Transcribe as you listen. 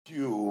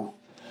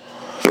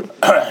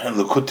in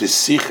Lekutis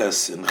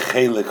Sichas in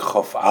Chelek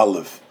Chof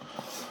Aleph,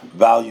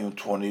 volume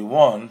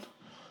 21,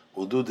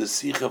 we'll do the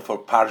Sicha for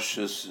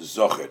Parshas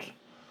Zachor.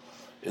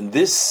 In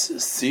this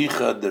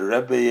Sicha, the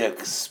Rebbe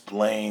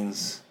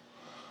explains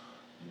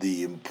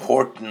the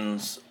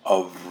importance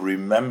of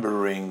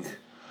remembering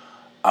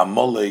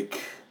Amalek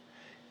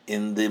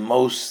in the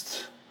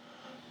most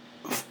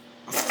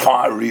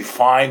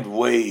refined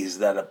ways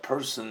that a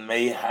person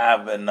may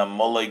have an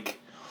Amalek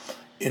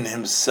in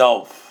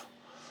himself,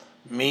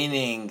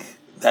 meaning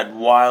that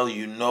while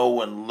you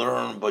know and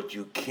learn, but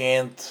you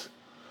can't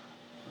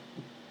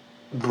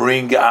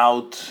bring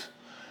out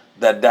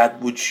that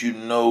which you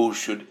know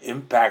should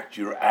impact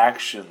your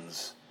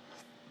actions.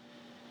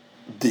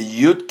 The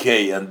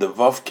Yud-K and the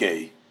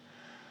Vav-K,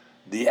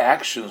 the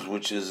actions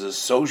which is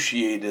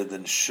associated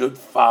and should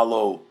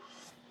follow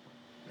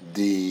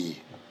the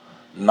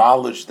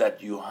knowledge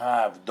that you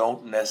have,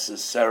 don't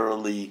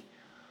necessarily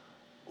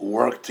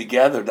work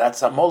together.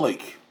 That's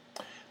Amalek.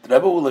 The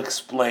Rebbe will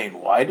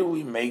explain why do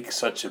we make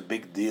such a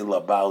big deal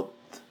about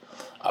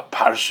a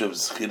parsha of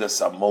Zechiras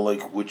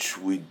Amalek, which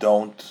we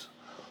don't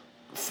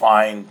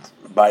find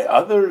by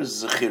other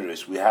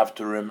Zechiras. We have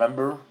to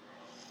remember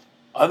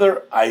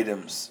other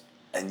items,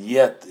 and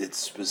yet it's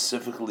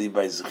specifically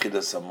by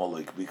Zechiras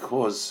Amalek,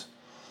 because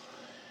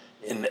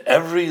in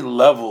every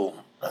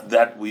level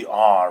that we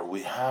are,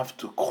 we have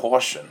to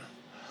caution,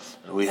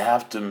 and we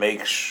have to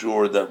make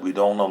sure that we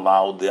don't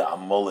allow the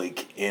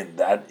Amalek in.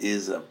 That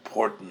is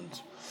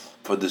important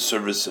for the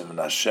service of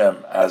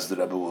Hashem, as the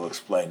Rebbe will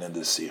explain in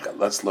this Sikha.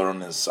 Let's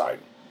learn inside.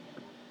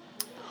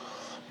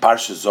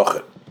 Parshas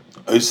Zachor,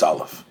 Ois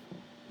Aleph.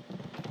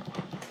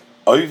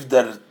 Oiv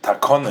der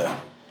Takone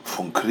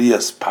von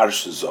Kriyas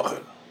Parshas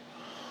Zachor.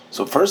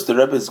 So first the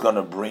Rebbe is going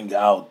to bring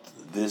out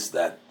this,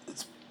 that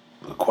it's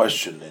a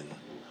question in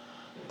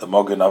the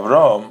Mogen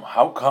Avraham,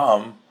 how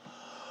come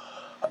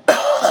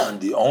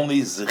the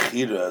only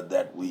Zechira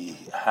that we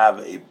have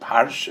a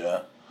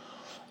Parsha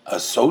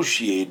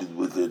associated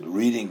with it,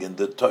 reading in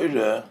the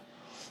Torah,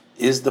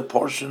 is the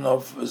portion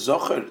of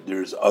Zachor?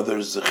 There's other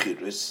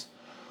Zechiris,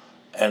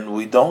 and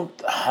we don't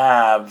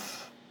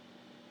have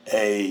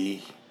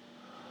a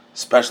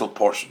special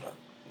portion.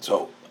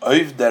 So,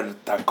 Oiv der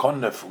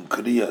Takone von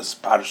Kriyas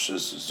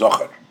Parshas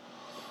Zachor,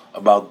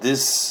 about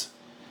this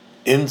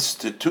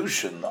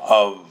institution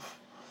of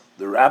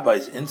the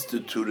rabbis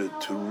instituted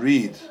to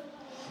read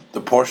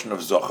the portion of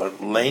Zachor,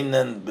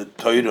 Leinen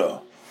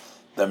b'Torah,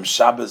 them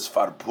Shabbos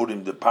far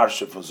Purim, the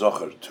Parsha for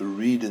Zachor, to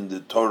read in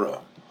the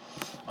Torah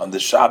on the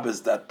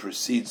Shabbos that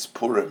precedes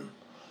Purim,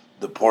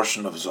 the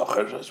portion of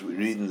Zachor, as we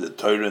read in the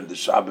Torah in the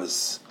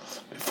Shabbos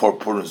before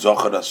Purim,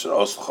 Zachor asher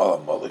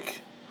oslcha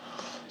Amalek.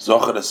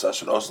 Zachor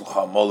asher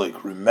oslcha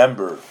Amalek,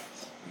 remember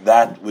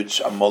that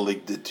which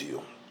Amalek did to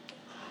you.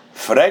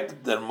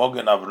 Frag der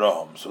Mogen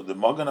Avraham. So the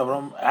Mogen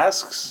Avraham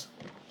asks,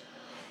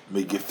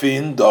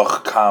 Megefin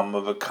doch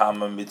kama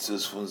v'kama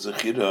mitzvahs von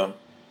Zechira.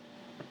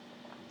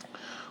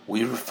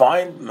 We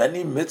find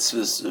many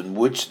mitzvahs in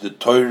which the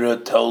Torah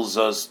tells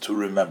us to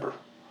remember.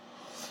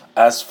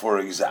 As for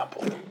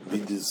example,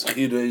 vidis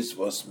chires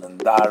was men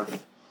darf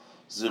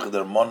sich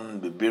der Mon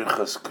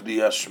bebirchas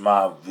kriya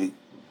shma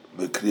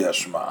v'kriya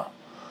shma,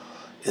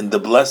 in the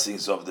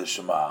blessings of the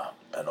Shema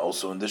and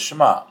also in the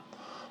Shema.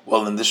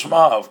 Well, in the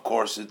Shema, of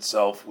course,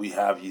 itself we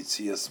have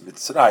Yitzias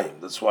Mitzrayim.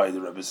 That's why the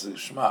Rebbe says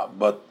Shema.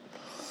 But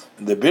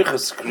in the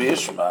birchas kriya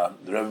shma,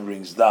 the Rebbe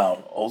brings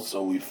down.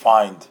 Also, we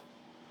find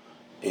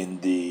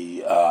in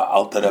the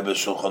Alter Rebbe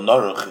Shulchan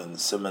Aruch in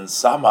Siman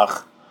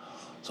Samach.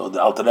 So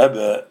the Alter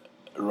Rebbe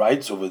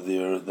writes over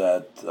there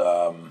that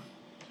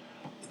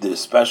the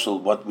special,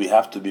 what we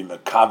have to be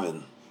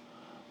mekavin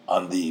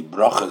on the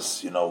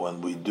brachas,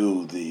 when we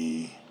do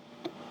the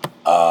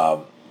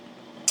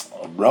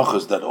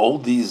brachas, that all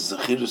these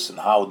zechiros and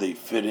how they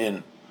fit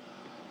in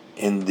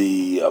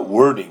the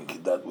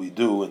wording that we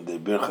do in the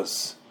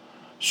birchas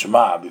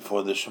Shema,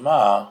 before the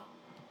Shema.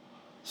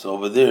 So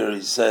over there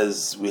he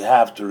says we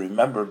have to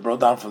remember, brought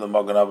down from the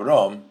Mogen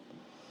Avraham,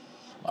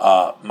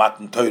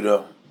 Matan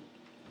Torah,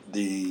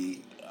 the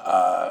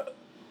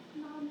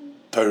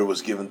Torah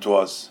was given to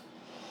us,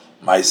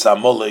 Ma'isa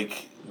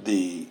Amalek,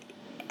 the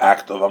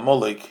act of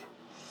Amalek,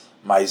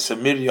 Ma'isa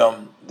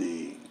Miriam,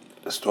 the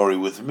story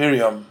with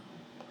Miriam,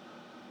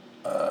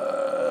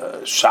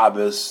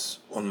 Shabbos,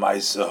 und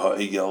Ma'isa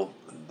Ha'egel,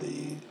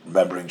 the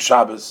remembering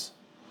Shabbos,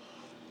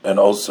 and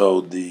also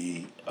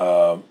the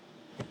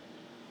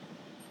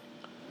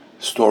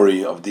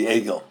story of the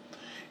Egel.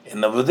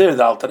 And over there,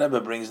 the Alter Rebbe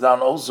brings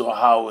down also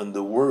how in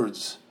the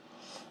words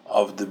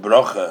of the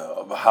bracha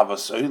of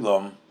Havas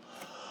Olam,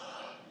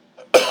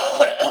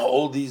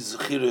 all these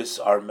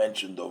zechiros are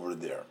mentioned over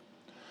there.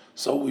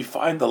 So we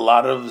find a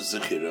lot of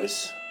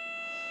zechiros,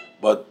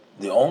 but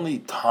the only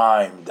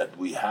time that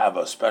we have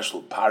a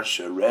special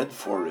parsha read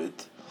for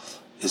it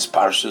is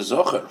Parsha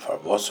Zachor. For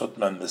Vosot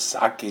man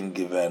mesakin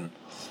given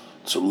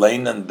to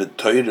leinen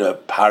betoira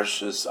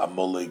Parshas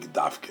Amalek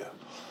Davke.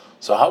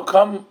 So how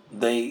come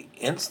they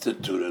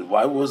instituted?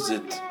 Why was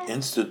it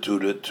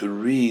instituted to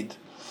read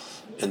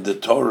in the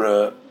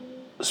Torah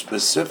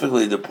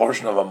specifically the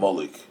portion of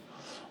Amalek,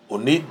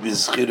 unit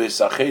bizchiris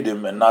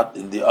achedim, and not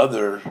in the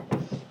other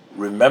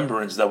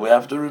remembrance that we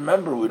have to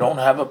remember. We don't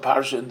have a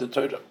parsha in the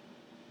Torah.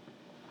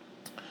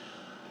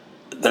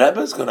 The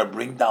Rebbe is going to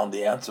bring down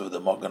the answer of the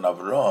Magen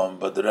Avraham,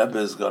 but the Rebbe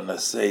is going to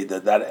say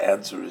that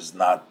answer is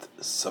not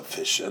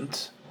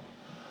sufficient.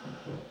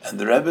 And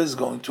the Rebbe is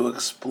going to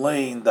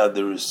explain that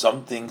there is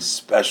something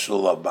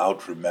special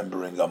about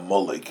remembering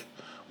Amalek,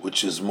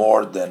 which is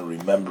more than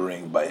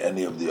remembering by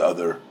any of the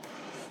other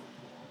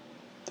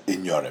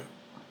inyanim.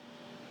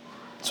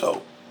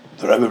 So,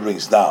 the Rebbe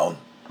brings down,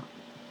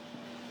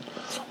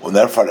 so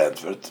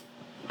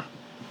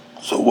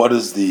what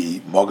is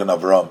the Magen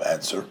Avraham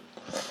answer?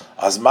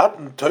 As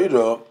matan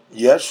Torah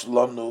yesh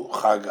lanu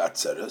chag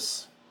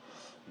atzeres,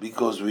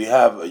 because we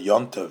have a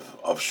yontev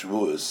of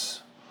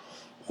Shavuos,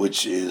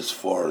 which is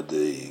for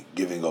the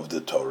giving of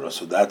the Torah,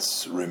 so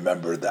that's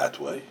remembered that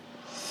way.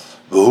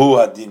 V'hu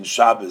adin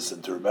Shabbos,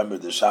 and to remember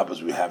the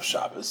Shabbos we have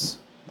Shabbos.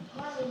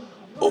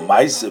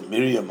 Umaisa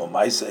Miriam,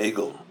 Umaisa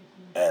Egel,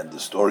 and the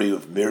story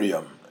of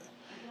Miriam,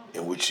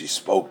 in which she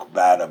spoke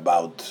bad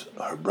about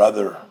her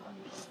brother,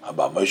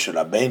 about Moshe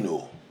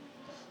Rabbeinu,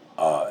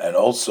 and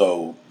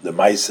also the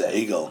Maisa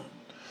Egel,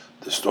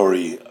 the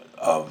story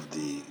of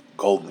the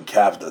golden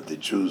calf that the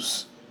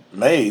Jews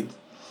made.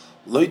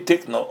 Lo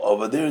tikno,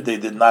 over there they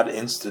did not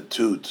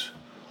institute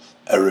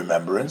a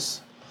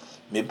remembrance,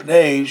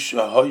 mipnei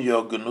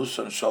shehoyo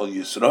genuson shal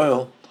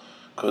Yisrael,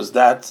 because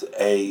that's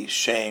a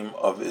shame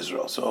of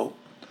Israel. So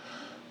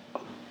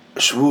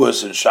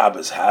Shavuos and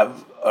Shabbos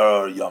have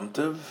a Yom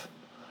Tov.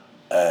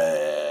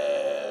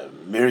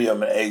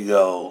 Miriam and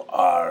Egel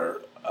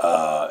are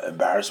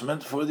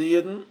embarrassment for the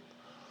Yidden,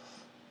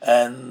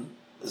 and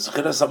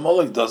Zechiras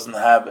Amalek doesn't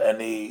have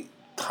any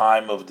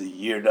time of the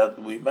year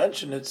that we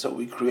mention it, so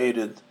we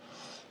created,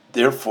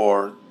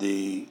 therefore,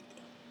 the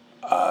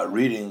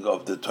reading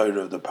of the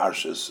Torah of the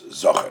Parshas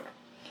Zachor.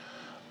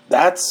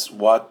 That's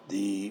what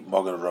the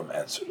Magen Avraham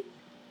answered.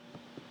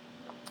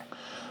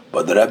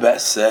 But the Rebbe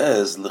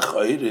says,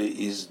 L'chayre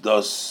is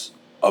das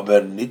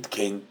aber nit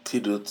kein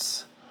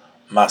tirutz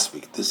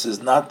maspik. This is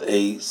not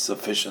a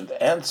sufficient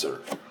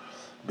answer,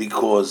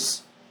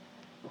 because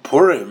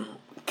Purim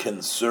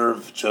can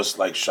serve just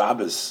like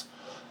Shabbos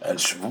and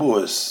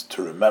Shavuos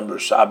to remember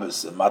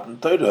Shabbos and Matan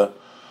Torah.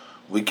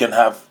 We can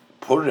have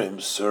Purim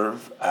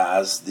serve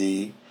as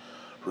the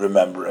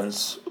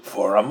remembrance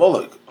for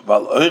Amalek.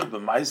 Val oich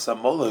b'mais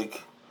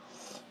Amalek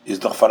is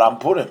doch for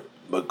Purim,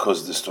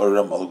 because the story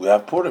of Amalek we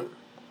have Purim.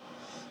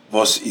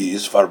 Was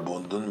is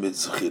verbunden mit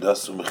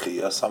Zechiras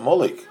u'Mechias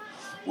Amalek,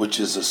 which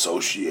is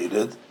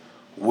associated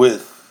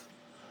with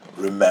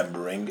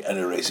remembering and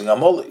erasing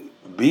Amalek.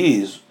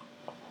 Bees,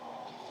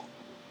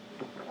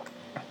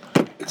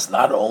 it's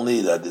not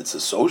only that it's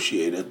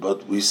associated,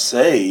 but we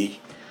say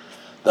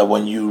that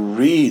when you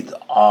read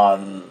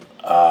on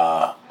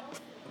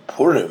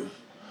Purim,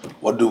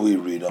 what do we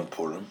read on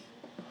Purim?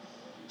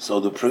 So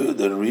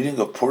the reading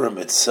of Purim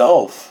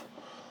itself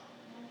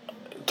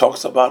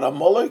talks about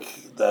Amalek.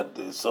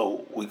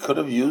 So we could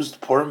have used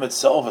Purim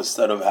itself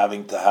instead of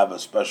having to have a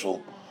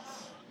special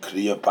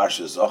Kriya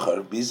Parshas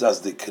Zachor,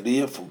 bizas the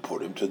Kriya from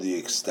Purim, to the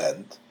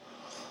extent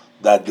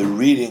that the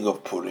reading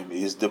of Purim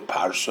is the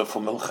Parsha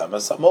from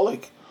Milchemes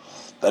Amalek.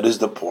 That is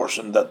the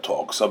portion that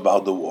talks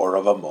about the war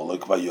of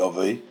Amalek,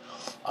 Vayovei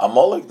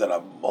Amalek, that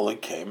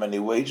Amalek came and he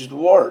waged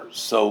war.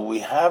 So we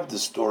have the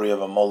story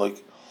of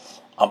Amalek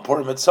on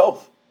Purim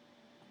itself.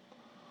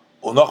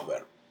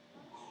 Unochber.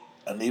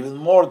 And even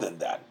more than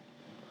that,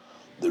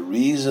 the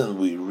reason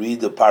we read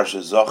the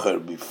Parshas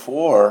Zachor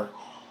before,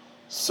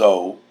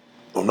 so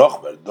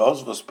Unochber,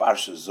 those was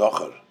Parshas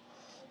Zachor,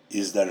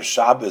 is there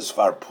Shabbos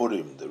for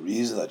Purim. The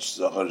reason that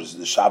Zachor is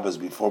the Shabbos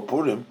before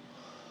Purim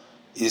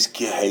is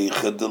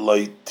kiheiche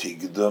delay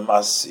tigdom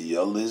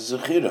asiya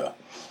lizechira,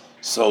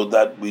 so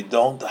that we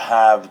don't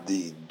have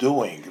the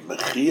doing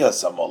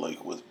mechias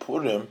Amalek with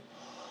Purim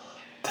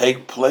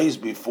take place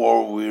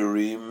before we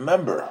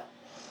remember.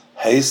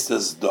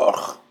 Hastes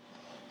doch.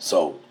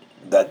 So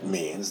that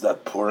means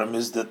that Purim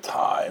is the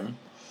time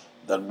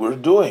that we're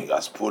doing.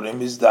 As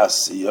Purim is the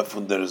asiya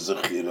from der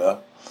zechira,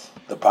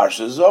 the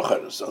Parsha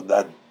Zachor. So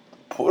that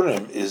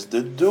Purim is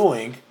the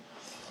doing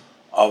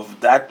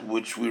of that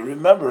which we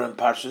remember in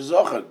Parshas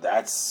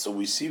Zachor. So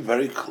we see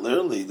very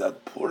clearly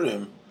that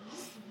Purim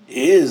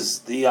is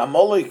the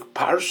Amalek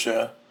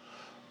Parsha,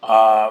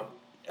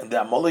 and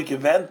the Amalek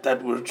event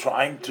that we're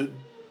trying to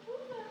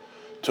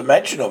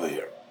mention over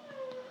here.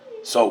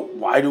 So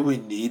why do we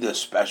need a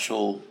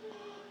special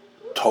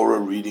Torah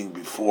reading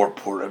before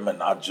Purim and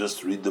not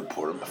just read the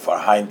Purim?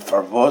 Farhain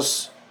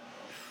Farvos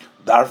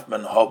darf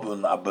man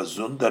haben a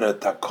besondere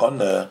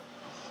Takone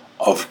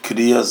of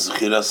Kriyas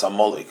Zechiras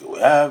Amalek. We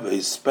have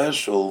a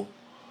special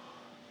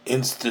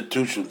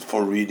institution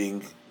for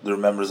reading the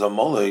Remembrance of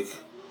Amalek.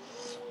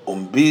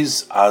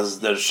 Bis as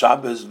der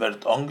Shabbos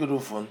wird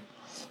angerufen,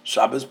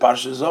 Shabbos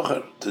Parshas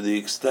Zachor, to the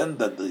extent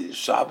that the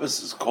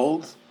Shabbos is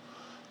called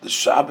the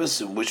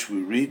Shabbos in which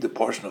we read the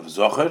portion of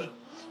Zachor.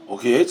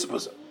 Okay,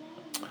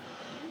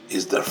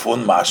 is der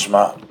fun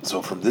mashma.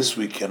 So from this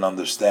we can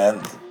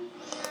understand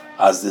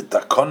as the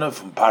takona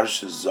from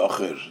Parshas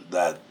Zachor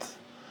that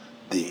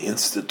the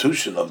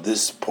institution of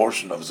this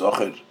portion of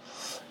Zachor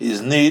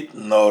is nit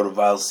nor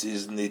vals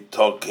is nit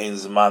token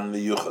zman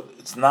miyuchad.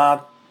 It's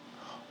not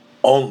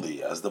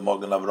only, as the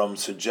Mogen Avram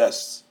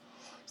suggests,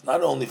 it's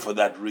not only for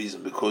that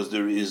reason, because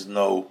there is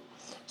no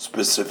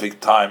specific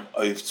time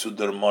of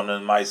Tzudermon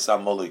and Maisa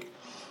Amalek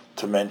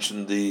to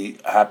mention the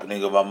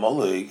happening of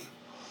Amalek,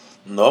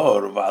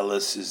 nor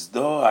vales is do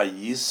a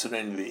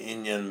yisrin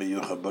v'inyan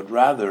miyuchad, but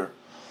rather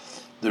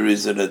there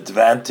is an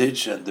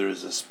advantage and there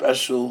is a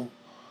special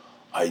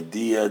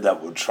idea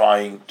that we're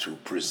trying to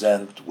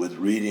present with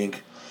reading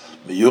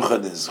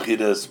miyuchad in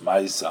Zchiras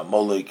Maisa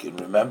Amalek, in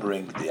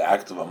remembering the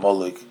act of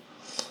Amalek,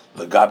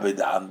 Lagabe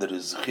the andere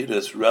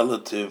Zchiras,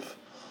 relative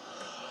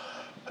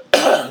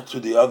to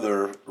the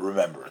other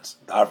remembrance.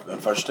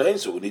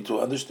 So we need to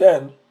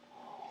understand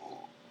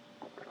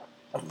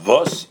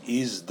was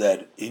is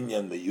der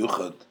inyan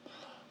meyuchad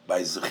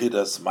by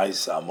Zchiras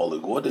Maisa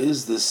Amalek. What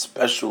is this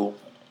special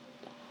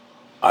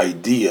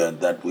idea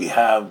that we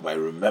have by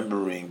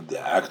remembering the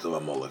act of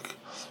Amalek?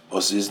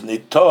 Was is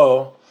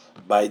nito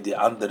by the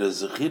andere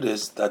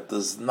Zchiras that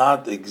does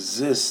not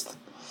exist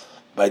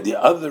by the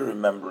other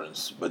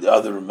remembrance. By the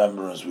other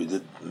remembrance, we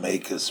did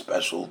make a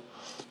special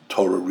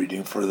Torah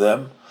reading for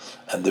them,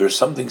 and there's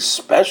something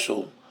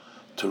special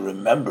to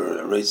remember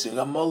erasing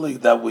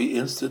Amalek that we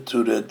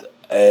instituted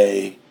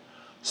a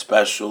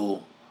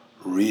special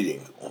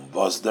reading.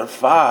 Was der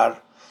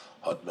Far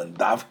hat man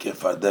davke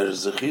for der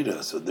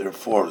Zechira. So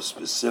therefore,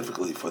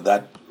 specifically for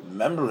that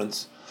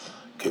remembrance,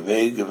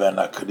 they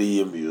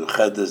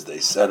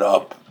set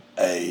up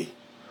a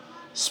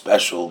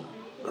special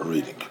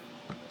reading.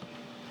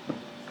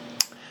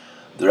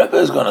 The Rebbe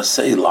is going to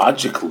say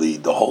logically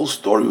the whole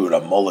story with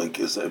Amalek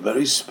is a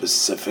very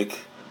specific,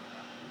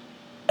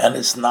 and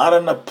it's not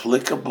an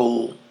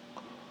applicable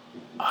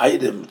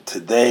item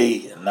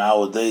today.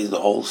 Nowadays, the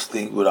whole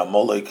thing with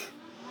Amalek,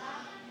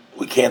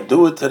 we can't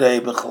do it today,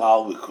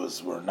 Bichlal,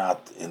 because we're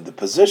not in the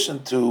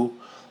position to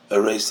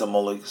erase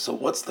Amalek. So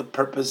what's the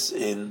purpose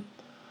in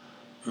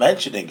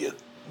mentioning it?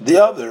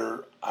 The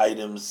other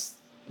items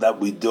that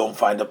we don't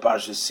find a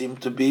Parshas seem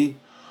to be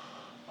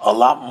a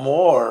lot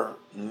more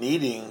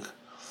needing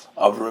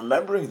of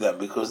remembering them,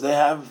 because they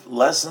have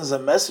lessons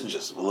and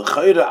messages.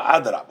 L'chayra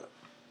adrab.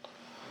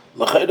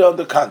 L'chayra, on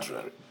the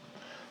contrary.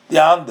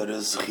 The andere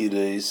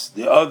Zchiras,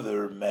 the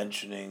other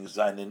mentioning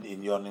Zainin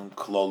Inyonim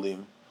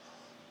Klolim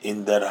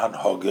in der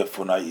Hanhoge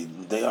von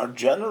Aiden, they are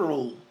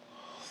general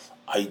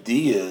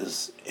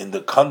ideas in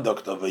the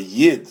conduct of a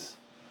Yid.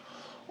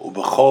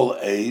 Ubechol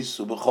Eis,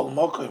 Ubechol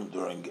Mokim,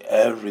 during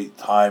every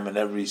time and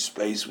every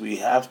space we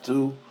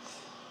can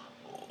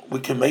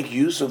make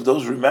use of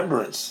those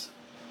remembrance.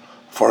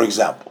 For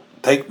example,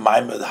 take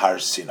Maimed Har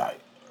Sinai,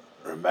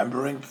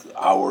 remembering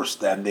our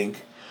standing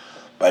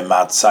by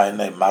Mat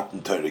Sinai,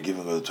 Matan Torah,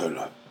 giving of the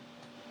Torah.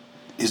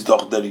 Is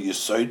doch der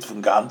Yesoid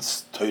von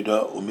ganz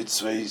Torah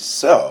u'mitzvah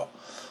seh.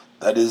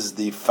 That is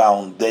the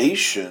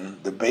foundation,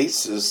 the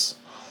basis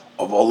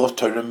of all of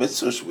Torah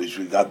mitzvahs, which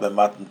we got by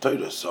Matan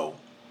Torah. So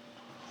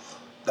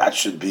that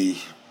should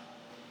be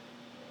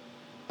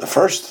the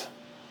first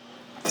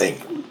thing,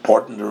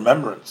 important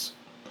remembrance.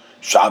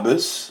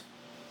 Shabbos,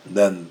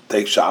 then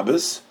take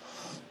Shabbos,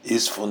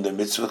 is from the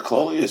mitzvah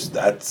klolius.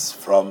 That's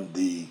from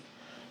the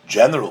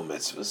general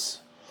mitzvahs.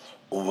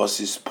 Was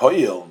is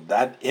poil,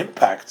 that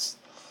impacts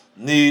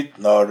nit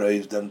nor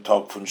if them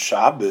talk from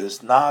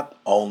Shabbos, not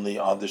only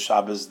on the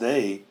Shabbos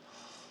day,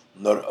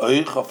 nor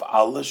oich of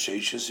alle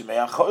sheishes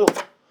yimei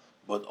hachoil,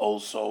 but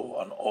also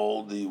on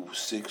all the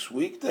 6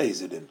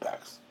 weekdays it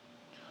impacts.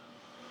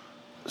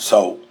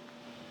 So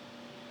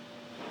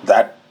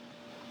that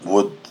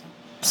would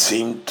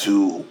seem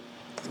to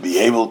be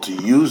able to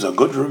use a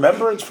good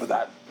remembrance for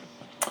that.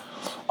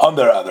 On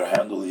the other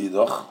hand,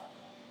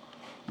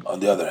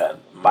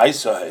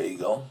 Maisa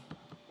Ha'egel,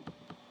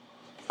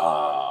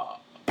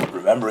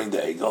 remembering the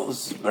Egel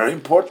is a very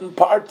important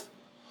part,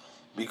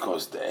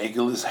 because the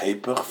Egel is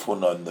Heipach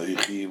von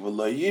Anoichi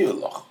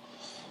v'lo,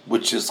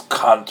 which is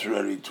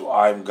contrary to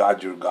I am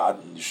God, your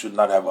God, and you should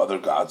not have other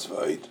gods.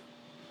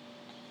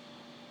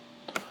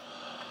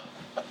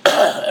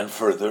 And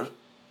further,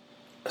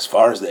 as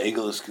far as the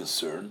Egel is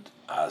concerned,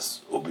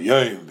 as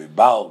Ubiyoim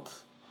v'bald,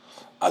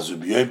 as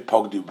Ubiyoim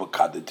pogdi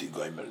b'kadeti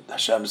goymer,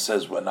 Hashem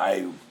says, when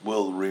I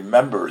will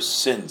remember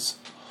sins,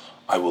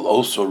 I will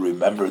also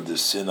remember the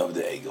sin of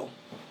the Egel.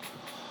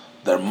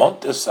 Der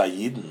Montes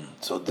Ayiden,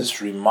 so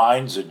this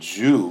reminds a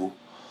Jew,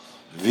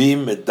 vi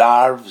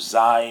medarv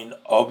zayin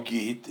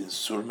obgehit in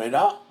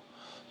surmera,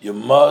 you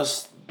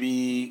must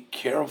be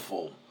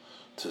careful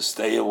to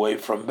stay away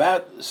from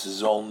that. This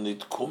is only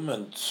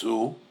tkumen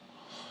to,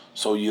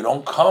 so you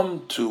don't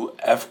come to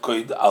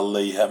efkoid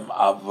aleihem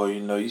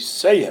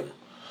avoinoiseyem.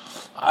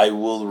 I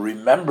will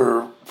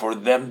remember for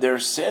them their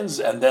sins,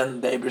 and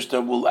then the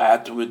Eibishter will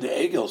add to it the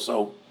Egel,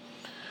 so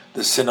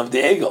the sin of the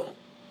Egel.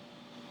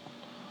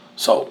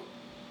 So,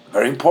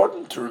 very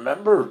important to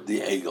remember the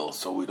Egel,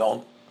 so we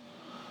don't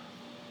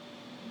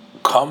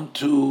come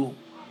to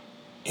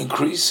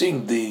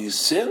increasing the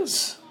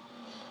sins.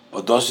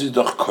 But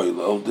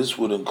this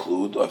would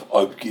include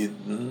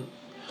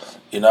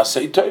in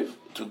Aseitov,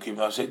 to keep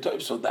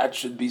Aseitov. So that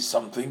should be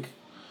something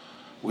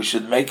we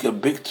should make a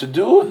big to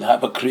do and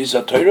have a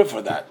Kriyas Torah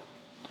for that.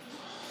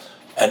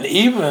 And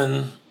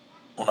even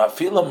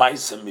Unafila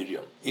Maisa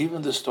Miriam,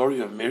 even the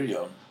story of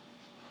Miriam,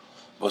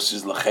 was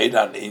is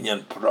Lacheda and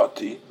Inyan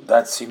Prati,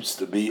 that seems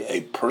to be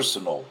a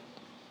personal,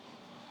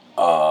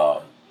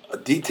 a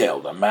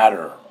detailed, a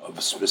matter of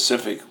a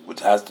specific, which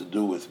has to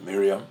do with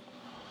Miriam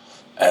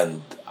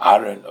and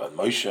Aaron and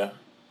Moshe.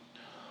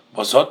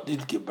 Was hat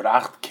nicht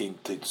gebracht kein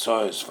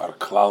Tetzoes for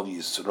Klal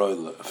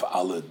Yisrael for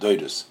alle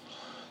Deures.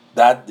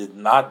 That did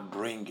not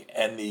bring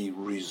any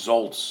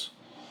results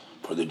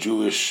for the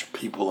Jewish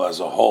people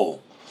as a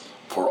whole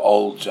for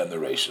all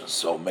generations.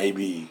 So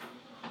maybe,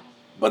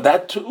 but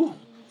that too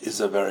is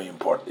a very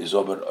important. Is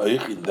over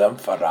euch in dem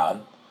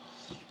Faran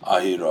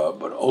Ahira,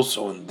 but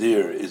also in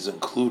there is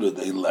included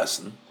a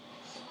lesson.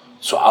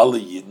 So alle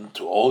Yidden,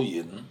 to all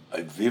Yidden,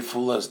 a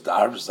viful as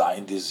darf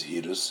sein des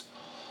Hiris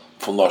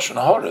von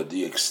Lashon Hara,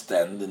 the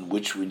extent in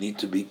which we need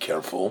to be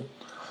careful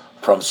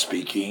from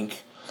speaking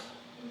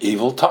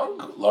evil tongue,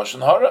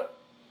 Lashon Hara.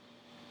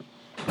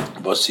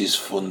 Was is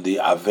von the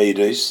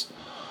Averes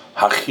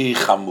Hachi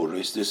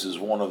Chamuris. This is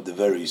one of the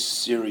very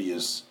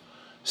serious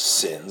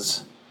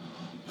sins.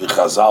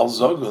 V'chazal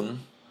Zogun,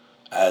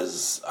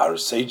 as our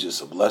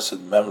sages of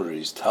blessed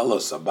memories tell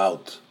us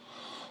about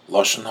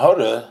Lashon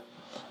Hara,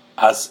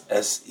 as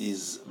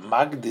is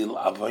Magdil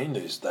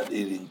Avonis, that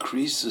it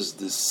increases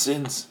the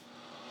sins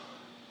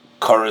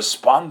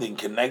corresponding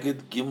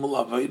Keneged Gimel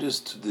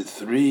Avodas to the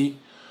three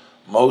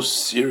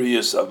most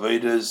serious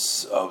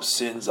Avodas of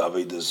sins,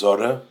 Avodah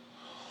Zorah,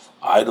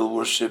 idol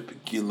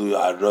worship, Gilui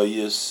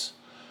Arayis,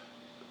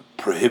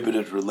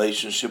 prohibited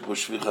relationship with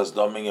Shvichas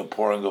Doming and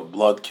pouring of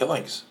blood,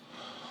 killings.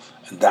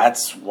 And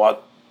that's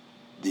what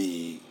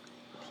the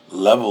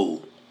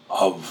level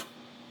of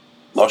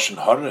Lashon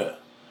Hara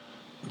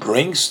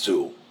brings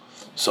to.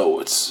 So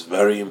it's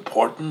very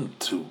important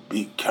to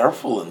be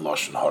careful in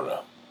Lashon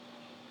Hara.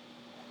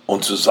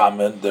 Und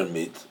zusammen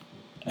damit,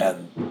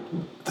 and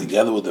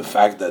together with the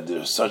fact that there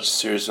are such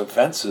serious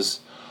offenses,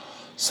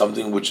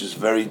 something which is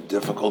very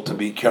difficult to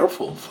be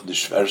careful for the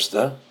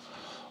Schwerste.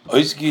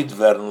 It's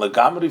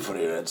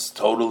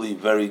totally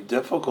very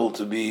difficult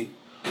to be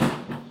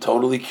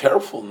totally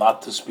careful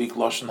not to speak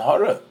Lashon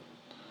Hara.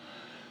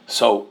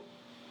 So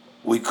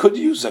we could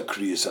use a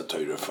Kriyas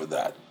Torah for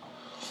that.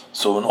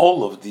 So in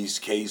all of these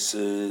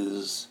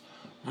cases,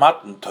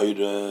 Matan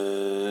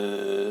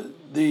Torah,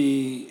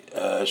 the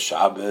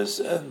Shabbos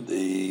and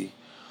the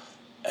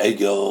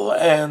Egel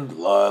and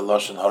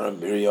Lashon Hara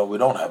Miriam, we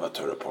don't have a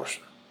Torah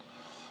portion.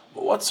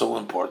 But what's so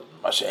important?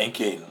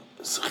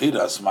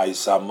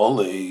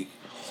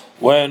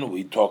 When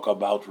we talk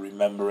about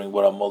remembering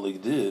what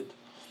Amalek did,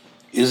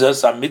 is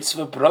as a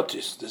mitzvah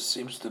pratis. This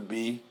seems to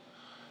be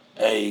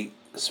a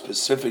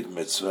specific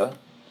mitzvah.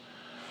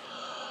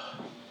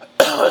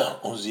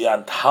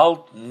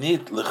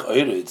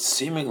 It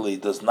seemingly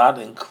does not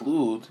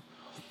include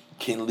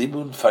kin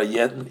libun for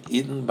jeden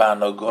iden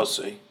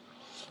banogose.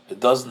 It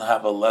doesn't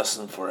have a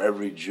lesson for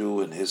every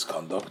Jew in his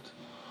conduct.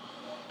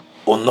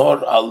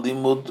 Honor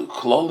alimud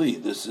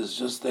kloli. This is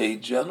just a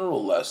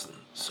general lesson.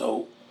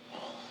 So,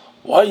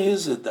 why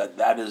is it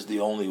that is the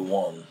only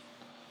one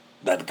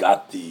that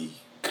got the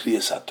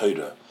Kriyas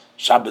HaTorah?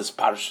 Shabbos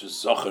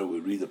Parshas Zachor, we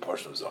read the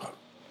portion of Zachor.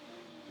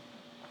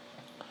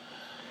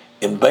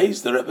 In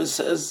Beis, the Rebbe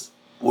says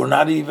we're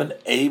not even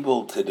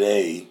able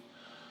today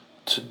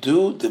to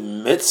do the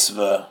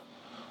mitzvah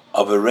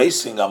of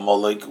erasing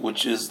Amalek,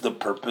 which is the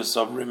purpose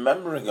of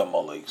remembering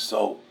Amalek.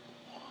 So,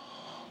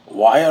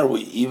 why are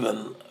we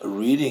even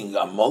reading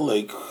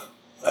Amalek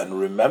and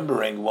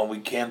remembering when we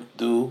can't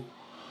do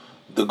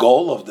the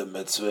goal of the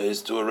mitzvah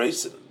is to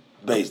erase it?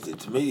 Based it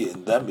to me,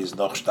 in them is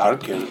noch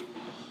starker.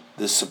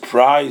 The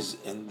surprise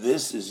in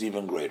this is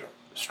even greater,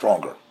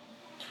 stronger.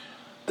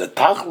 The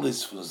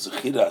tachlis from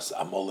Zechiras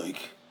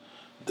Amalek,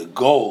 the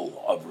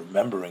goal of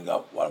remembering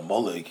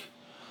Amalek,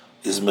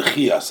 is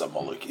mechias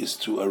Amalek, is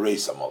to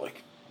erase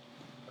Amalek.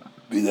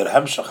 Vider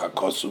hemshach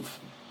hakosuf,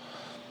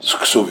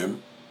 ksuvim,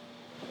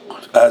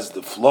 as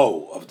the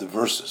flow of the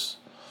verses.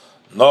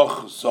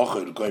 Noch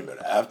Zachor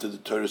goimer. After the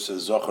Torah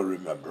says Zachor,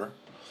 remember,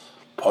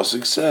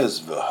 Pasuk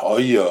says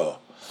v'hoya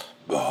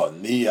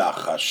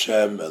v'haniach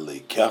Hashem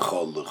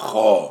elikecha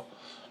lecha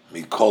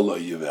mikol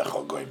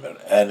oyevecha goimer,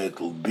 and it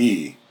will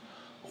be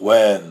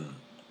when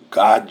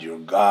God, your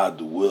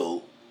God,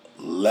 will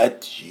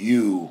let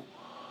you,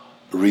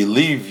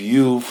 relieve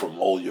you from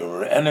all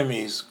your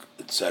enemies,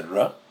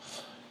 etc.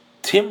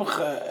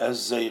 Timcha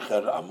as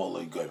zeicher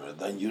Amalek goimer,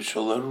 then you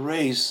shall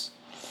erase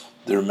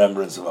the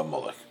remembrance of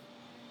Amalek.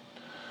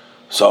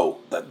 So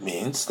that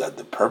means that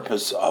the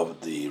purpose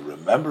of the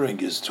remembering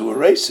is to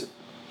erase it.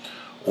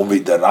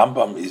 Uvi the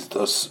Rambam is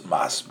thus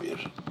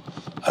masbir,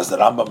 as the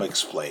Rambam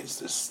explains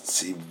this.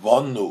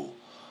 Tzivonu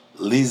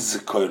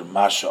lizkoir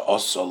masha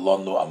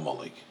osalonu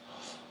Amalek.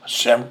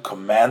 Hashem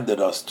commanded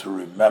us to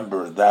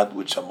remember that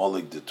which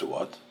Amalek did to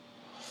us.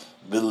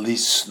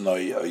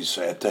 V'lisnoi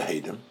oisai, and to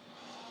hate him.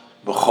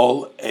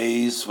 B'chol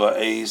eis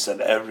va'eis, at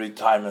every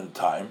time and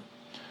time.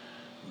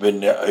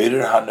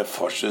 V'ne'orer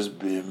hanefoshes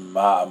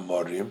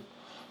b'ma'amorim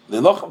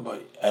lilochem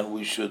b'y, and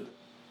we should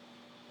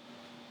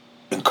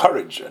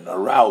encourage and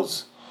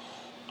arouse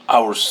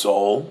our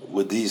soul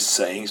with these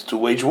sayings to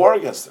wage war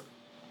against them.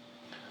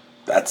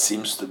 That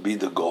seems to be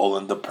the goal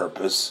and the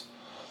purpose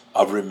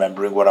of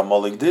remembering what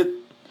Amalek did.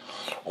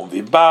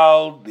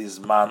 Vibal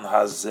bisman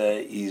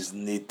hazeh is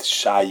nit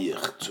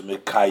shayich to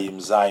mekayim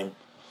zaim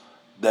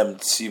dem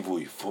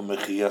tzivui for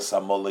mechias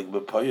Amalek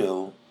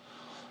bepoyel.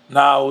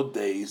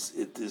 Nowadays,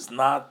 it is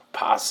not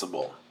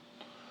possible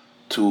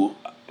to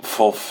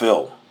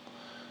fulfill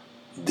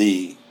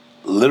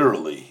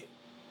literally,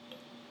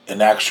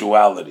 in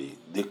actuality,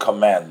 the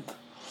command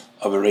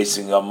of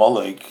erasing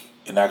Amalek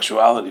in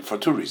actuality for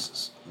two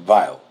reasons.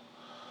 Vile.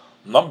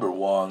 Number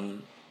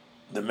one,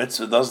 the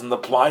mitzvah doesn't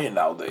apply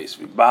nowadays.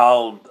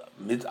 Vibal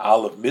mit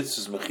aleph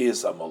mitzvahs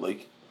mechias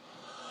Amalek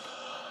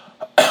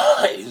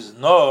is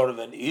nor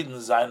than Eden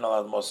zayin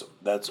al admosim.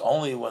 That's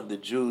only when the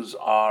Jews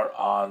are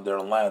on their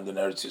land in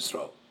Eretz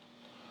Yisrael.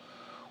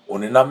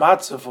 And in a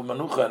matzah for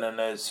menucha, and in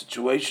a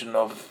situation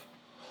of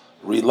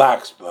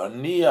relax, as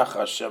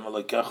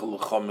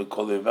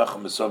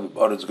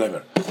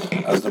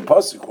the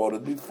pasuk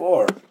quoted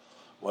before,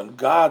 when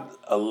God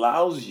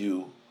allows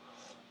you,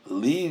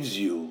 leaves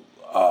you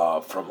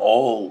from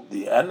all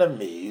the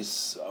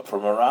enemies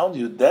from around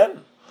you,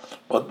 then.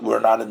 But we're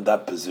not in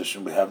that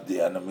position. We have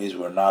the enemies.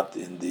 We're not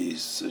in the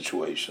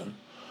situation.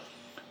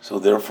 So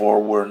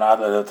therefore, we're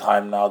not at a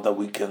time now that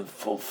we can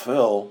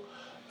fulfill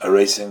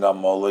erasing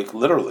Amalek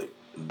literally,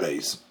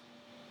 base.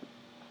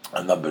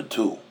 And number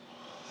two,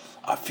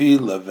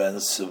 Afil even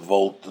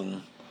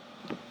Sivolten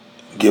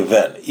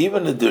given.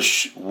 Even if there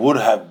would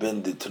have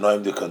been the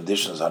Tanoim, the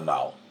conditions are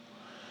now.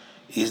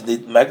 Is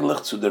nit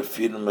meglech to their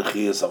fear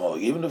mechias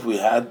Amalek. Even if we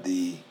had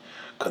the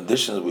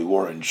conditions, we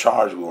were in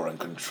charge, we were in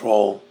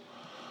control,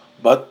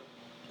 but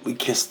we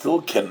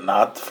still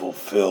cannot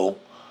fulfill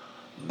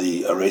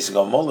the erasing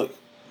of Amalek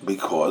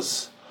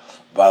because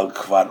Val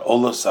Kvar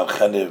Ola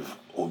Sanchenev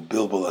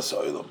Ubilbul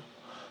Asoilam.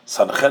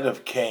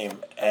 Sanchenev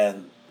came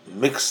and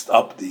mixed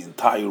up the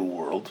entire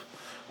world.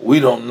 We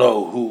don't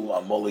know who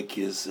Amalek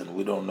is, and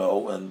we don't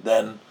know. And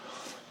then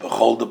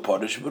Bechol the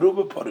Parish,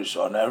 Beruba Parish,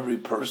 on every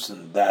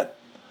person that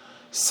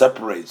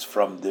separates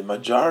from the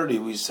majority,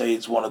 we say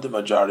it's one of the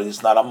majority.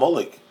 It's not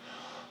Amalek,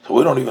 so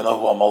we don't even know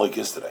who Amalek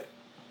is today.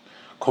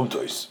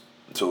 Kumtois.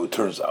 So it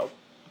turns out,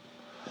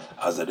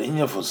 as the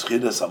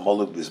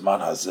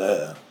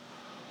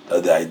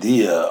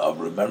idea of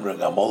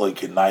remembering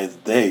Amalek in 9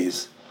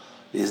 days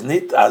is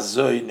nit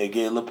azoi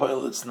negei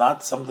lepoil. It's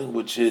not something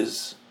which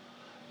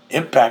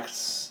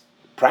impacts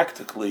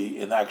practically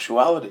in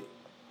actuality.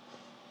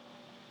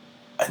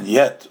 And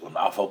yet, on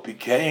Afal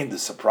Pikain, the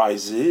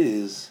surprise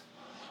is,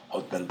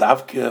 if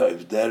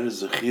there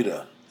is a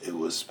chira, it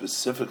was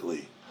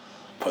specifically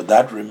for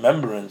that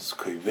remembrance,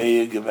 we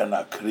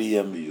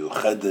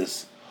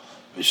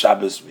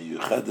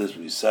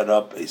set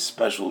up a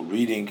special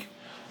reading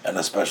and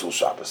a special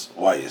Shabbos.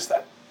 Why is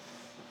that?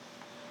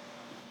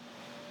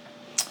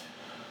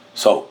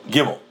 So,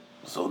 Gimel.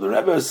 So the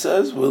Rebbe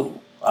says we'll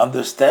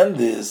understand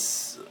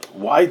this.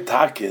 Why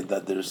take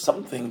that there's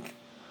something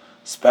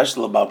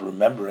special about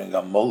remembering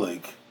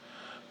Amalek?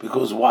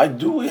 Because why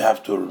do we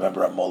have to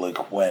remember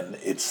Amalek when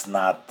it's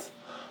not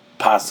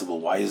possible?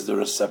 Why is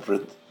there a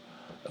separate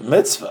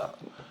mitzvah?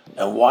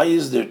 And why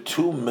is there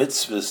two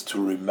mitzvahs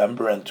to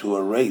remember and to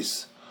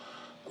erase?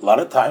 A lot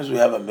of times we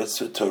have a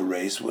mitzvah to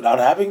erase without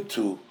having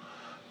to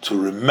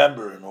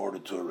remember in order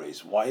to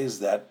erase. Why is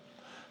that?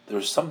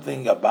 There's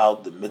something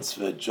about the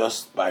mitzvah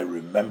just by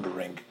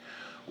remembering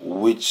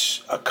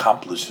which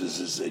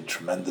accomplishes a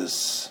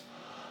tremendous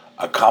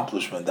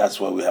accomplishment. That's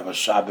why we have a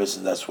Shabbos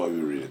and that's why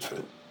we read it for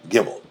it.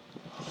 Gimel.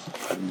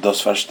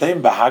 Das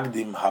Verstehen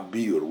behagdim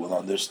habiyur, will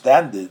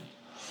understand it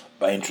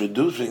by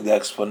introducing the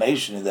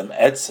explanation in the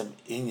etzem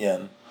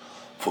inyan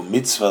for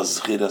mitzvah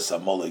zchiras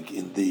Amalek,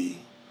 in the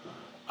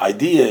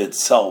idea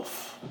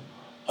itself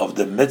of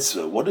the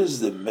mitzvah. What is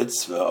the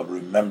mitzvah of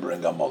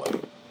remembering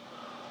Amalek?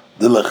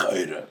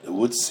 It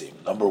would seem,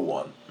 number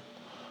one,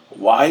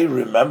 why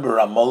remember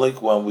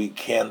Amalek when we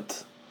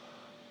can't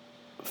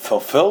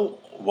fulfill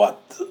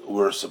what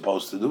we're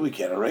supposed to do? We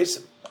can't erase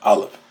him.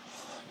 Aleph.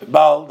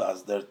 Bald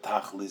as their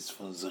tachlis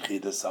von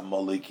zechidas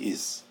Amalek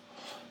is,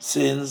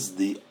 since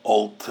the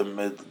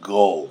ultimate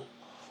goal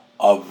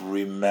of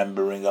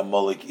remembering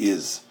Amalek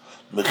is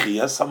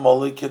mechias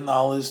Amalek, and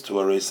knowledge to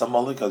erase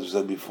Amalek, as we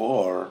said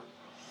before.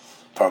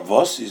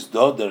 Parvos is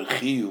do der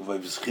chiyuv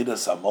of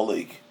zechidas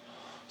Amalek.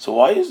 So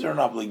why is there an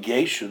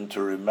obligation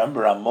to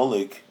remember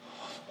Amalek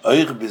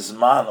oich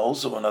bisman,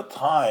 also in a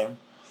time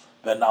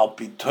when al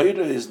pi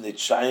Torah is nit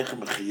shaykh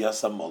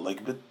mechias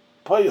Amalek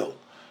b'poyel?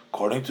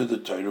 According to the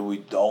Torah, we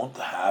don't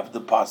have the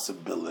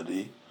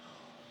possibility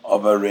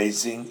of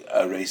erasing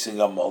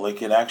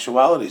Amalek in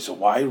actuality. So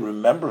why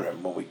remember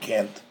him when we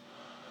can't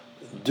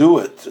do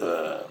it?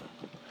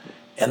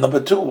 And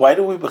number two, why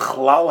do we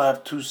b'chalal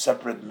have two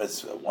separate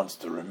mitzvah? Once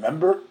to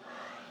remember,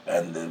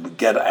 and then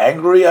get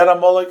angry at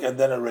Amalek, and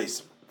then erase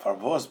him.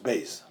 Farvos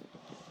base.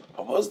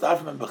 Farvos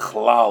dafmen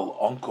b'chalal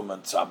onkum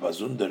and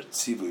tzabazunder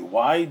tzivui.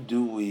 Why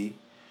do we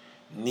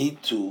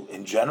need to,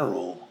 in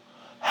general,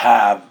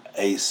 have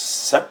a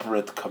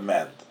separate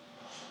command?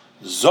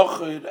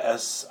 Zachor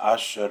es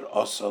asher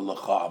asa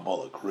lecha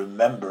Amalek.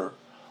 Remember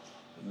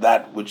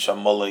that which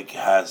Amalek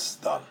has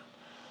done.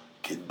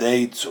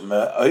 Kidei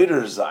tzume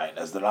oider zayin,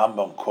 as the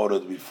Rambam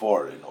quoted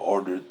before, in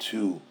order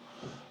to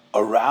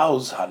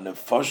arouse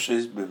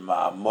hanefoshes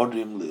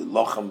b'ma'amorim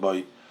li'lochem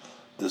by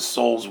the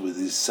souls with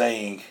his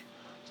saying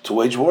to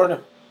wage war on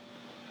him.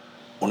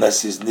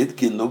 Unes is nit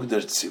genug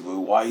der tzivui.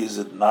 Why is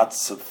it not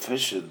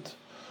sufficient,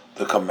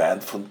 the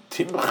command from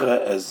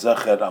timche es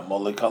zecher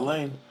Amalek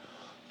alein?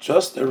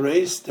 Just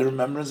erase the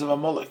remembrance of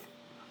Amalek.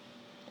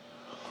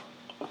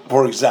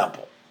 For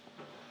example,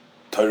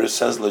 Torah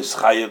says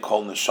Leisachaya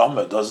kol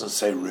neshama. It doesn't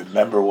say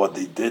remember what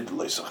they did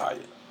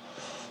Leisachaya.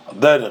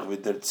 Derech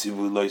v'der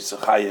tzivu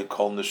Leisachaya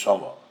kol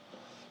neshama.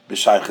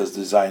 B'shayches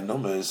design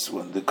numis,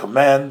 when the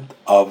command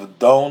of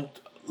don't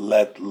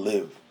let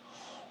live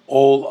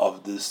all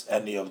of this,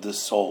 any of the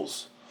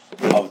souls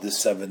of the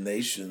seven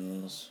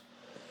nations.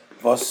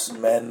 Was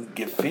men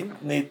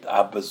gefindt nit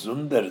a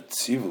besunder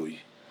tzivui.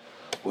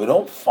 We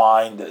don't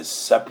find a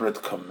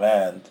separate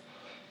command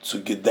to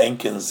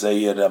gedenken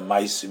zeyere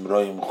maisim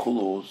roim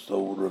chulu,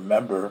 so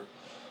remember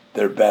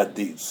their bad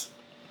deeds.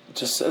 It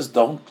just says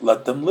don't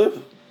let them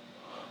live.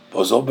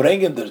 So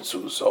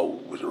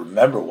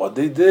remember what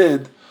they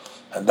did,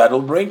 and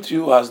that'll bring to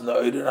you as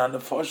na'odir and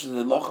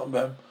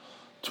nefoshes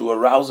to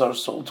arouse our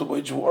soul to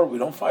wage war. We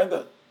don't find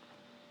that.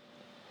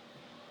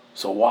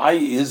 So why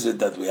is it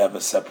that we have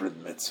a separate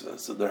mitzvah?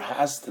 So there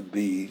has to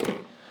be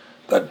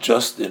that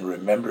just in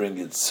remembering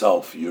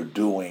itself, you're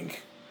doing,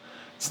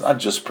 it's not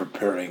just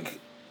preparing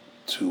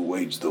to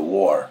wage the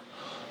war,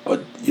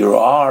 but you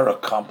are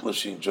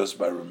accomplishing just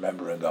by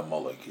remembering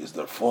Amalek. Is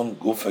der von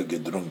gufe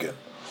gedrungen.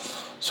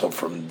 So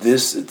from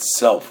this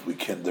itself, we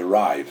can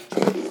derive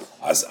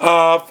as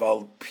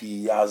afal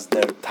pi as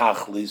der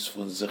tachlis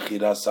von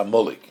zechiras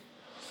Amalek,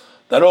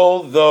 that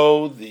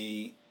although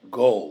the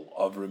goal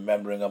of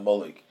remembering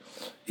Amalek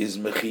is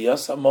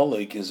mechias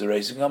Amalek, is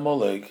erasing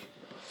Amalek,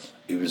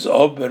 there is an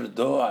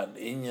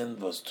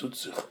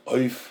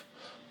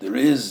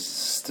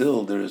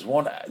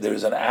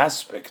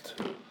aspect,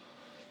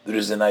 there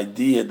is an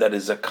idea that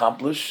is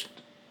accomplished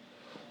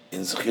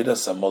in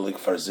Zechiras Amalek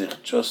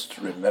Farzich, just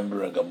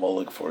remembering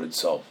Amalek for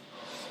itself.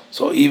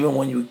 So even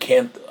when you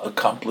can't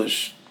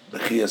accomplish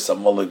Zechiras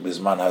Amalek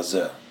Bizman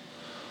Hazeh,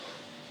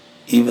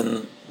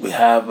 even we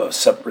have a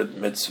separate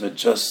mitzvah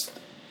just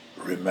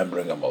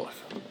remembering Amalek.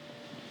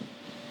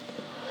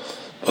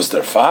 Was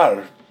there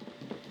far?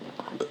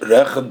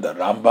 Rechen the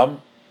Rambam.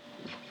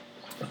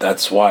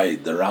 That's why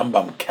the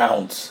Rambam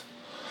counts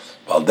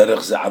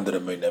Valderech ze andere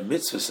meine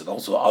mitzvahs, and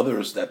also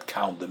others that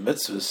count the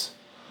mitzvahs.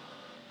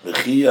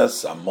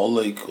 Mechias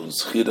Amalek and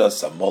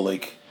Schiras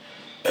Amalek,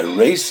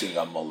 erasing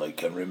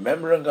Amalek and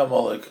remembering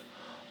Amalek,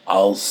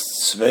 als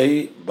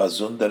zwei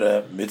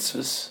besondere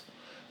mitzvahs.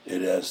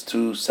 It has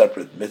two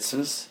separate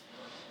mitzvahs,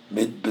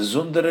 mit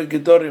besondere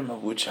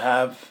gedorim, which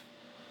have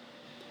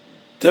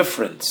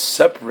different,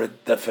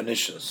 separate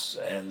definitions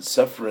and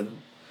separate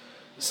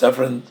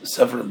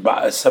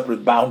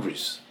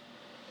boundaries.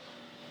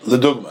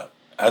 Ledugma,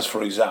 as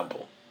for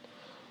example,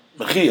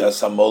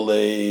 Mechias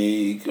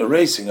Amalek,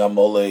 erasing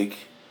Amalek,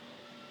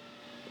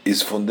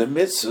 is from the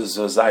mitzvahs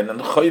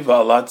zayin choiva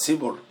ala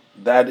tzibur.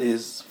 That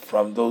is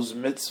from those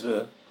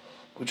mitzvah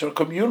which are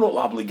communal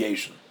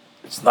obligation.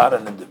 It's not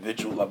an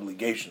individual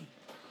obligation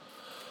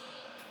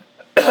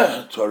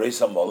to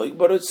erase Amalek,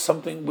 but it's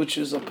something which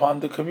is upon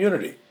the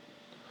community.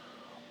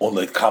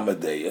 Only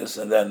kamadeyas,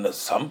 and then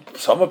some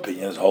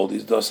opinions hold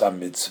is dos a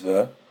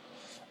mitzvah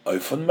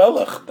oifun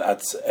melech.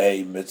 That's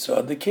a mitzvah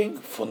on the king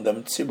from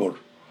them tzibur,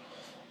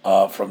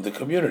 from the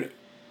community.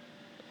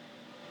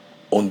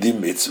 Undi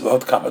mitzvah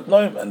kamat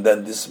noim, and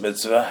then this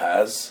mitzvah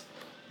has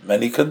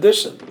many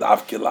conditions.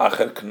 Afkil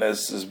acher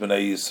knesses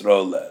b'nei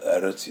Yisrael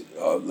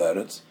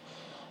leretz,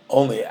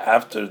 only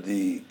after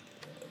the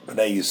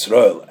b'nei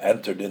Yisrael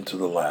entered into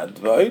the land,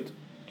 right?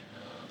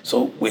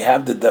 So we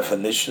have the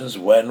definitions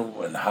when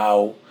and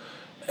how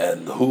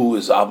and who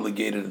is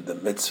obligated in the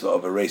mitzvah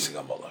of erasing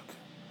Amalek.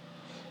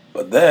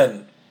 But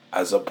then,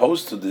 as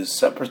opposed to this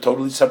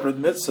totally separate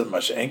mitzvah,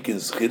 Mash'enkin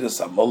Zchiras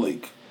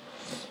Amalek,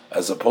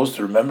 as opposed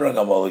to remembering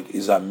Amalek,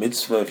 is a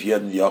mitzvah of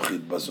Yed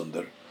Yachid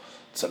Bazunder.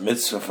 It's a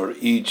mitzvah for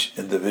each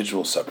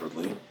individual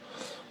separately.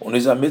 When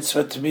it's a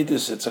mitzvah to me,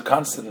 it's a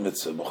constant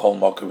mitzvah, b'chol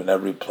makom, in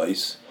every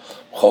place,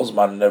 b'chol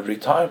zman, in every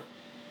time.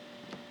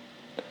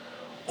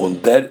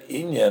 Und der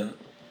Inyan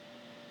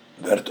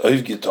wird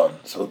aufgetan.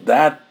 So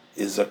that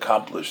is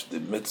accomplished. The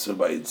mitzvah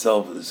by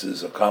itself, this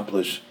is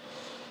accomplished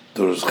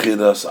through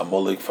Zchiras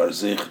Amalek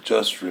Farzich,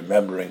 just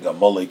remembering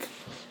Amalek,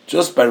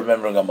 just by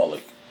remembering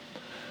Amalek.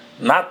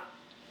 Not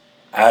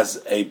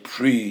as a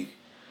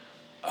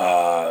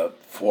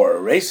for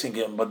erasing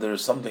him, but there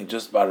is something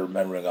just by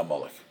remembering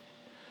Amalek.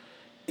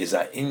 is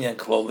a inyan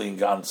kloli in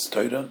ganz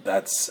Torah.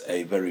 That's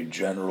a very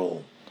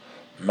general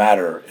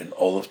matter in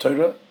all of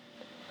Torah.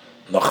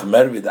 Noch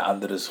mer wie the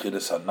andere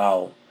Schiris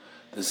Hanal.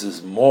 This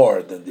is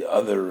more than the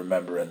other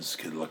remembrance,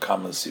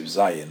 Kidlakam and Siv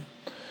Zayin,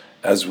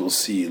 as we'll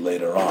see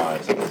later on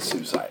in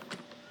Siv Zayin.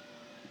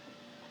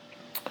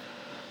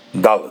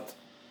 Dalet.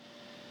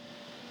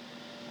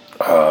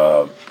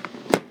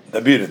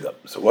 The Birida.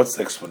 So what's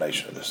the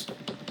explanation of this?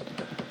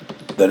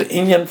 The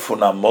inyan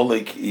fun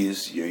Amalek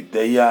is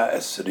Yodeya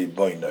Esri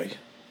Boinoi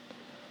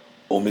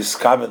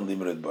Umiskaven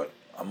Limred Boy.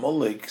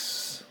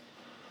 Amalek's,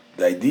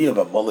 the idea of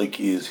Amalek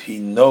is he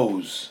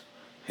knows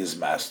his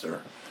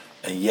master,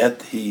 and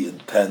yet he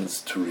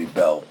intends to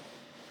rebel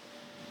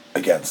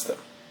against him.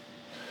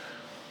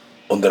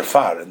 Und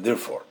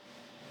therefore,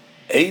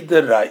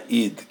 Eider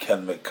Ra'id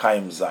can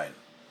mekayim zayin,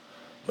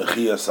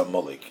 mechias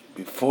Amalek,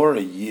 before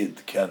a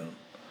Yid can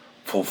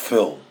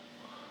fulfill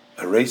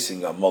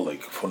erasing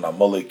Amalek, from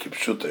Amalek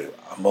kipshute,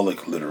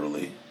 Amalek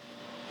literally,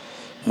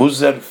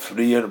 Muzer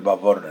frier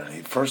bavornen,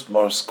 he first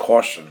must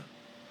caution,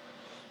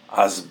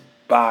 as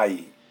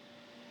by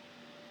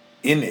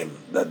in him,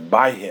 that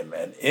by him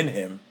and in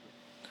him,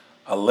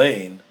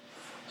 Alain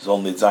is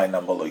only zayin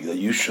Amalek, that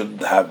you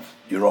shouldn't have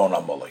your own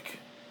Amalek.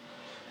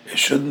 It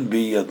shouldn't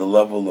be at the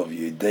level of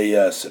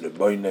Yedeya,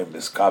 Sereboine,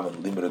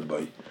 Miskaven, Limred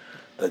Boy,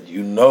 that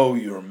you know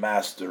your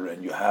master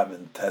and you have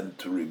intent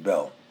to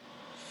rebel.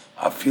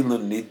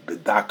 Afilu nit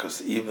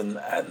bedakas, even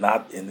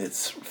not in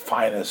its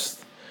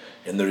finest,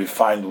 in the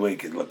refined way,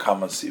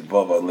 Lakaman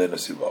Sivov, Alena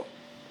Sivov.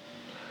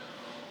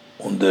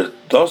 Und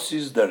das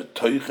ist der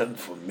Teuchen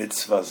von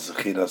Mitzvah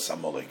Zechiras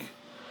Amalek.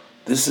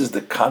 This is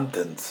the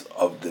content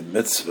of the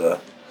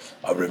mitzvah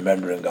of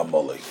remembering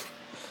Amalek.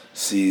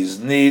 Sie ist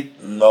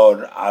nicht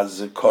nur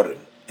as Zachorin.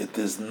 It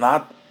is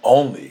not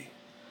only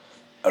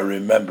a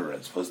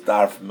remembrance, was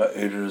darf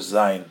me'ir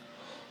sein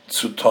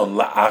zu ton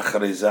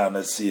la'achre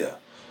zanasia,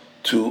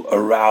 to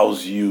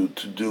arouse you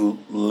to do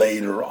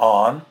later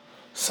on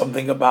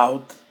something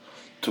about,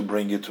 to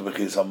bring you to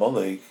Mechias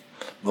Amalek,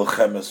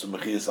 Milchemes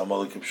Mechias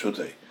Amalek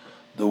Pshutei,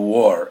 the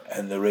war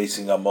and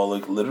erasing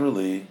Amalek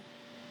literally,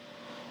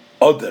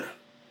 Oder,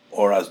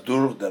 or as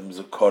durch dem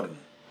Zachorin,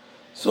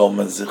 soll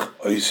man sich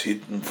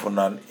aushitten von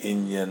an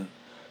Inyan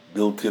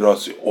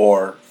Biltirasi,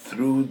 or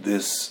through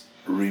this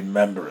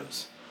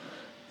remembrance,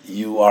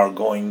 you are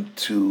going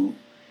to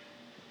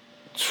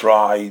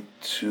try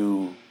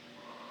to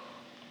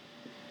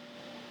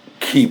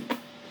keep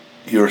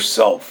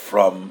yourself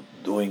from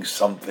doing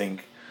something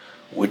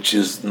which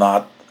is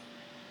not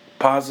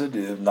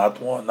positive, not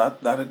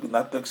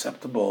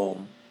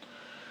acceptable.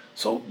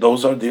 So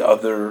those are the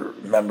other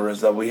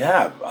remembrance that we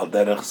have. Al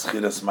derech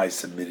schiras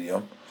ma'aseh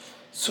Miriam,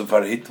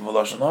 sufarhit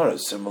v'lashon hara,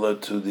 similar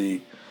to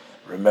the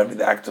remembering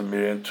the act of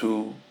Miriam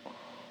to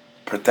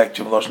protect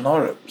you v'lashon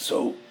hara.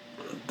 So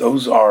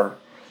those are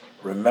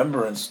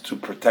remembrance to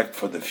protect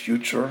for the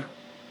future,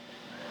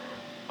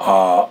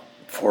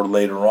 for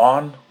later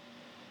on,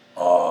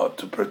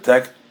 to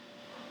protect.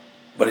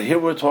 But here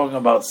we're talking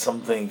about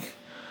something,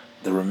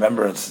 the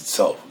remembrance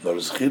itself.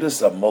 There's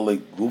chiras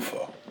Amalek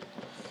gufa,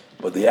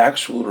 but the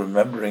actual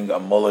remembering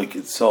Amalek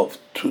itself,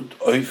 tut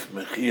oif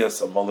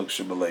mechias Amalek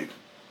shebelev.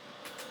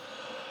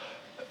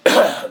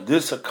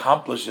 This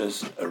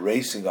accomplishes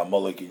erasing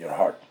Amalek in your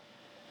heart,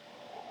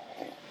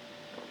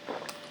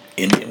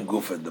 in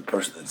gufa, the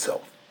person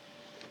itself.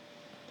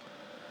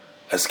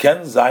 As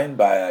ken zayin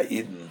by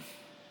Eden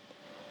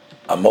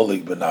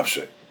Amalek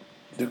benafshe.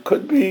 There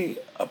could be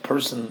a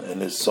person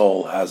in his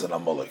soul has an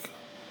Amalek.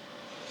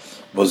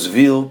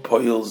 Vosvil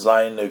poil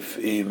zayin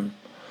efim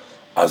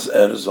as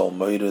zol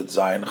moired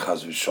zayin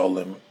chas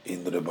v'sholim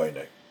in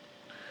Rebbeinu.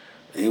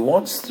 He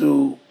wants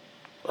to,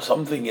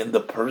 something in the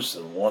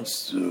person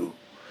wants to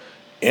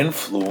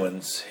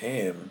influence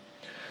him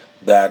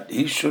that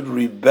he should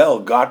rebel,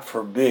 God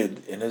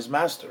forbid, in his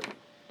master.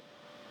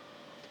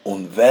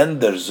 Und wenn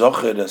der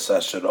Zocher es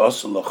asher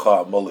osu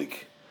lecha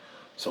Amalek.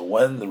 So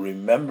when the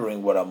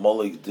remembering what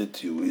Amalek did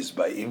to you is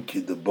by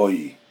imki de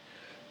boyi,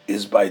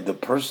 is by the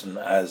person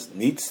as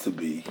needs to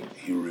be,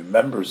 he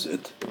remembers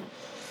it.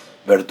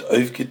 That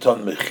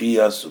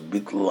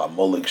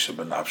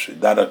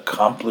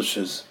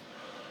accomplishes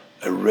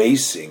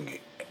erasing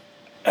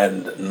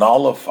and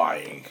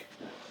nullifying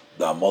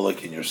the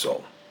Amalek in your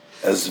soul.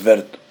 As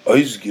wird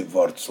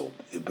ausgewurzelt,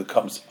 it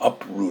becomes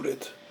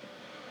uprooted.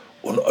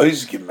 Und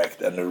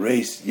ausgemerkt and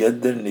erased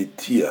jeder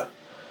netia,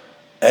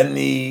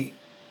 any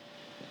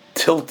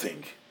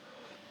tilting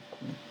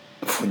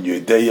from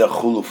Yedeya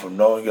Chulu, from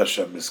knowing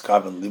Hashem is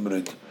Kavan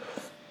Limrid,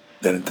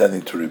 they're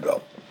intending to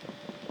rebel.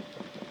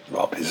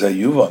 Well, Pizay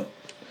Yuvan.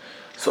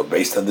 So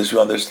based on this, you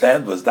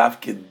understand was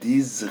Davke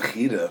diz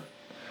Zechira,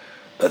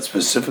 that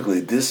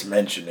specifically this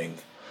mentioning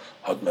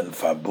Hatman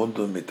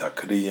Fabundu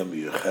Mitakriyam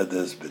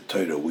Yuchedes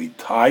B'Torah. We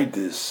tie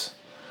this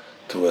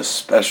to a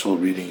special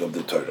reading of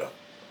the Torah.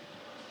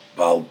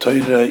 Bal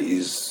Torah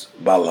is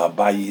Bal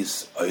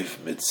Habayis Oif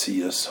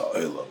Metzias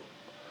Ha'olam.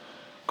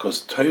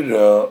 Because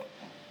Torah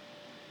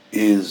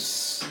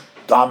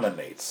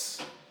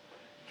dominates,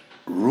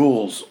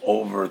 rules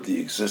over the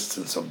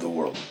existence of the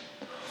world.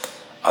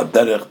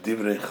 Aderech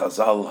divrei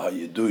Chazal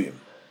hayeduim,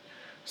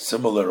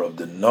 similar of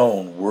the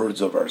known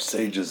words of our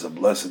sages of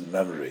blessed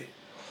memory.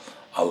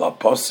 Ala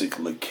posik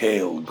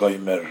lekeil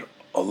goimer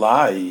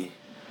olai,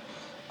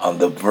 on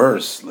the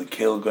verse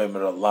lekeil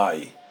goimer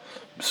olai,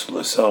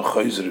 b'sulesel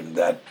choizrim,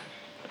 that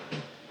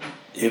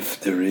if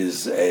there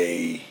is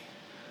a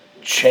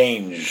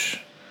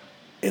change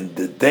in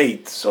the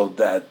date, so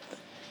that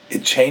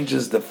it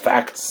changes the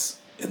facts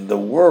in the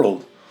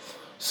world,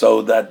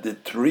 so that the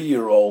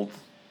 3-year-old,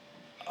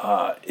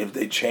 if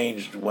they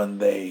changed when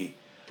they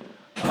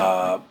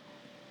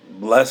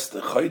blessed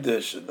the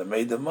Chodesh and they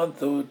made the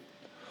month, it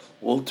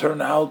will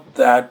turn out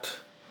that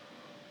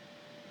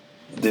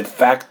the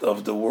fact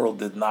of the world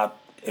did not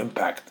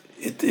impact.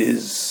 It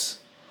is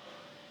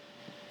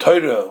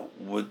Torah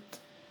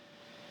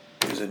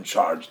is in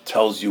charge,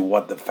 tells you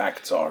what the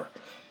facts are,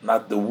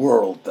 not the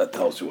world that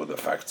tells you what the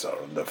facts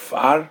are. And the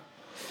far,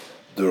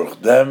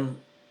 durch dem,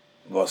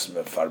 was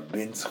me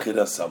verbindt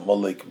chiras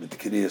amolik mit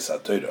kriyas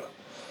haTorah.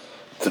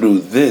 Through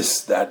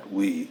this, that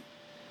we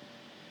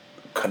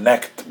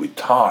connect, we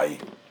tie,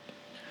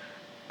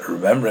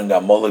 remembering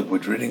Amalek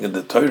with reading in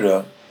the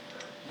Torah,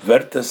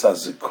 vertes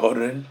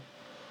azikorin,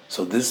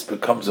 so this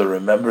becomes a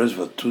remembrance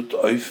with tut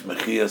oif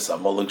mechias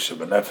Amalek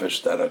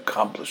shebenefesh, that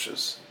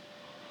accomplishes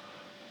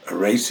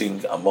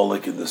erasing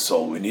Amalek in the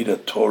soul. We need a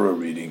Torah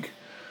reading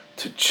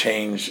to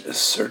change a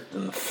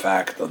certain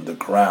fact on the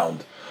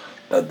ground,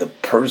 that the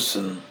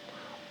person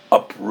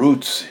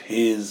uproots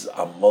his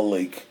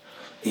Amalek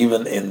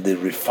even in the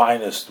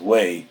refinest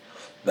way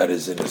that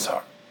is in his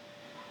heart,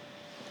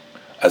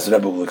 as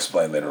Rebbe will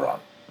explain later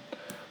on.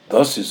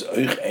 Das is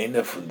euch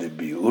eine von the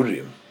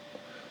biurim.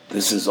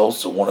 This is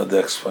also one of the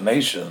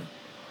explanation.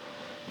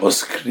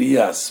 Was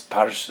kriyas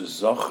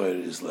Parshas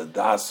Zachor is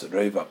ledas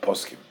reiva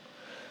poskim,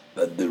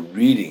 that the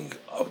reading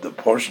of the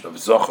portion of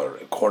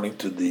Zachor, according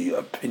to the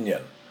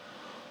opinion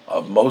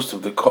of most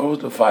of the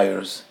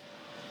codifiers,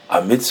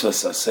 a mitzvah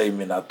sasei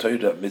min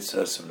haTorah,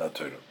 mitzvah min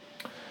haTorah.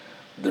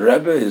 The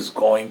Rebbe is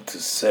going to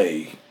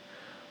say,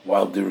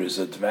 while there is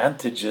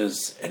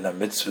advantages in a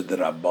mitzvah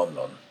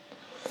d'Rabbanon,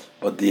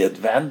 but the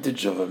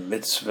advantage of a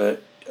mitzvah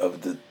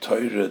of the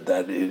Torah,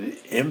 that it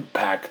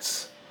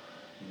impacts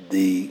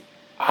the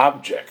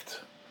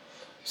object.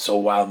 So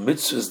while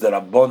mitzvahs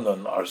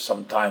d'Rabbanon are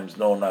sometimes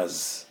known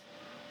as,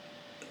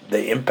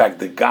 they impact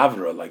the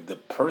gavra, like the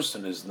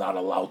person is not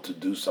allowed to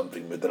do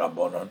something with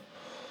d'Rabbanon,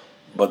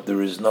 but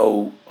there is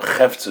no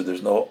chefza,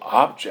 there's no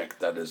object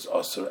that is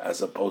also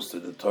as opposed to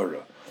the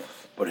Torah.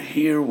 But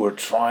here we're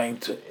trying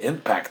to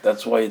impact,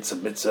 that's why it's a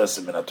mitzvah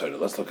min haTorah.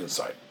 Let's look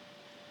inside.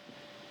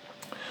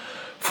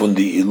 From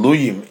the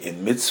iluyim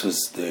in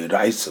mitzvahs the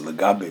raisa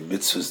legabe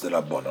mitzvahs the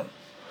rabbanon,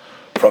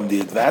 from the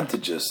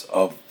advantages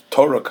of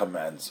Torah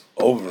commands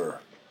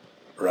over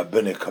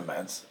rabbinic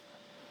commands,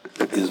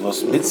 is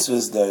was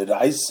mitzvahs the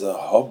raisa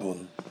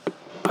hobun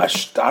a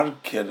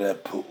starkere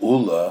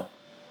peula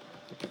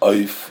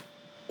auf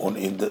und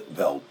in the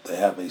Welt. They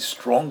have a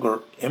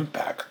stronger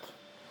impact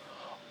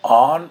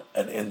on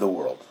and in the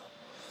world.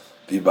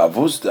 As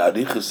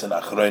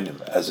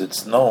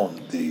it's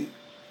known,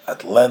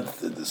 at length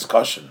the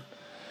discussion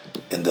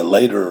in the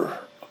later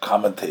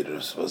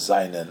commentators was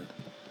Zainen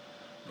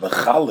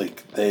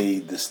Mechalik, they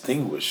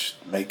distinguish,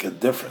 make a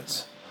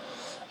difference.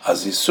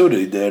 As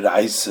Isuri der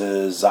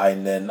Eise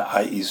Zainen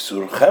a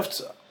Isur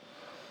Chefza,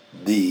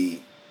 the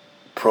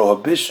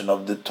prohibition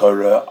of the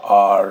Torah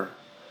are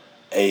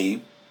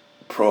a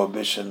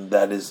prohibition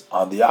that is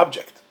on the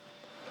object.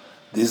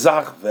 Die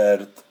Sach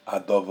wird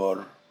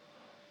adover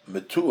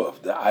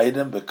metuav. The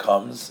item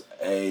becomes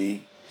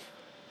a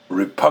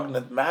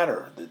repugnant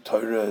matter. The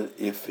Torah,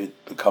 if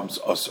it becomes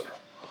usur.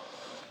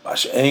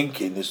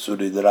 Mash'enki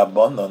nisuri the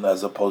rabbanon,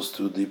 as opposed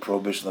to the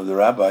prohibition of the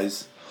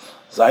rabbis,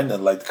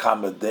 zainen like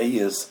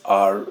kamadeyas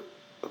are,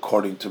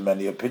 according to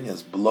many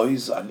opinions,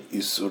 blois and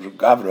isur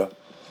gavra.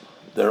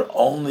 They're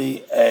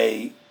only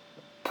a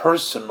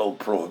personal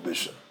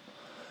prohibition.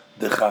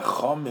 The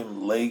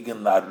Chachamim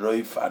legen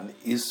aroif an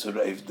isur,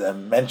 if they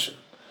mention,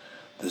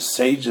 the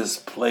sages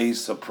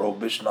place a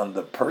prohibition on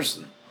the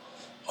person,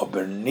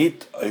 aber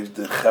nit auf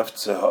the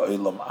chefze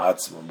ha'olam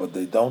atzmum, but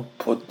they don't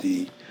put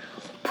the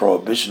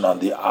prohibition on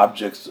the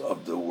objects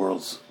of the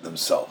worlds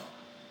themselves.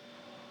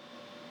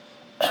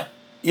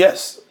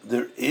 Yes,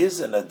 there is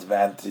an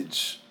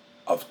advantage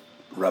of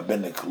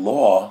rabbinic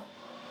law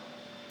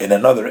in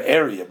another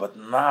area, but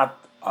not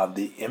on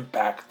the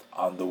impact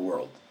on the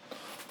world.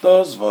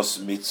 Das was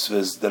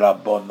mitzvahs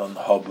d'Rabbanon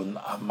haben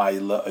a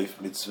meile auf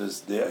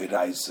mitzvahs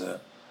d'Oraisa.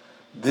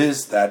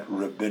 This, that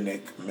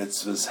rabbinic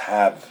mitzvahs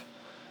have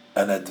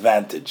an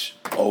advantage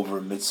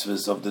over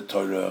mitzvahs of the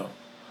Torah.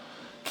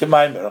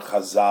 Kimaimer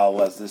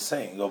Chazal, as the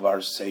saying of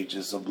our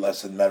sages of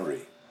blessed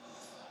memory.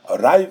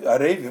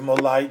 Arevim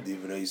olai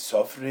divrei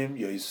sofrim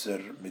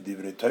yoiser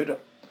midivrei Torah.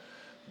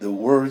 The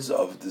words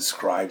of the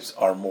scribes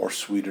are more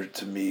sweeter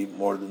to me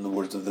more than the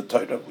words of the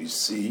Torah. We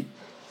see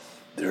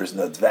there is an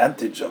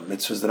advantage of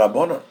mitzvahs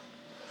d'Rabbanon.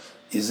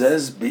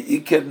 Izez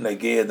be'iker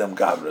negei adam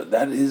gavra.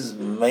 That is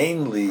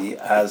mainly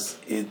as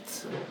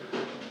it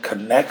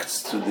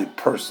connects to the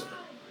person.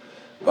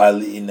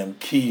 While in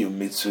Kiyum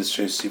mitzvahs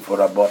shesi for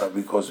Rabbanan,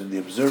 because in the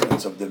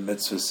observance of the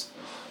mitzvahs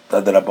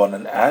that the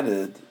Rabbanan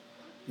added,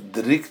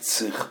 drikt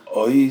sich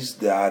ois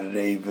de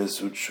areves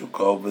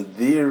utshuka. Over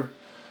there,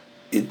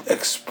 it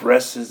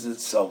expresses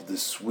itself, the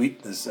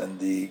sweetness and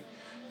the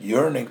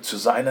yearning to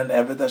zayin an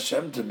eved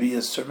Hashem, to be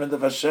a servant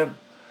of Hashem.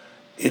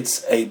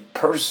 It's a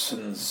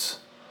person's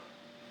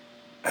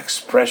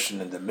expression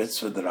in the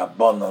mitzvah that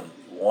Rabbanan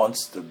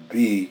wants to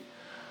be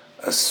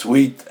a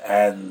sweet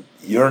and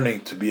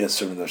yearning to be a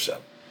servant of Hashem.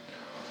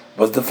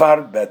 But the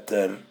far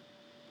better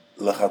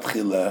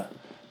lechatchila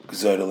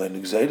gzeirel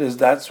and gzeiris.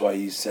 That's why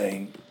he's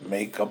saying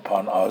make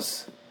upon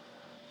us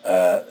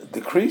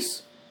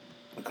decrease,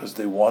 because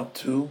they want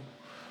to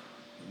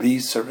be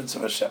servants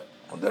of Hashem.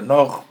 Und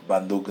noch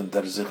bandugen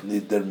der sich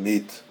nicht der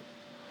mit.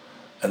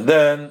 And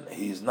then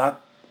he's not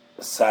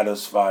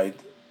satisfied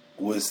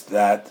with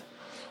that.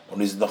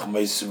 Und he's noch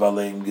meisiv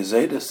aleim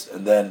gzeiris.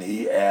 And then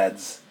he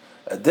adds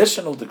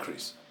additional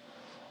decrease.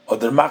 Or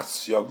der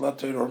macht's yogla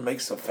Torah, or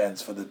makes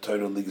offense for the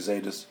Torah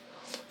ligzeiris.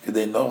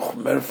 They noch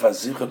mer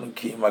versichern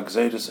ki im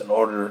gzeiris, in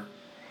order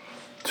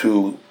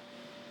to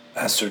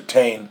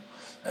ascertain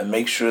and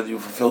make sure that you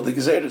fulfill the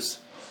gzeiris.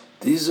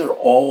 These are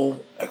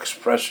all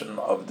expression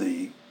of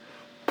the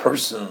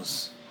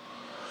person's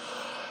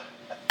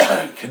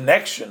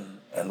connection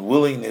and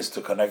willingness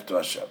to connect to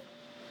Hashem.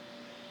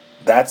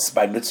 That's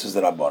by mitzvahs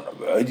that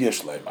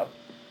Rabbanan.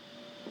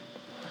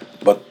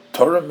 But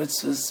Torah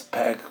mitzvahs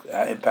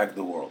impact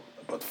the world.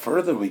 But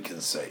further we can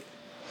say,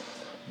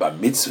 by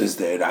mitzvahs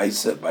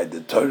de'eraisa, by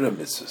the Torah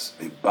mitzvahs,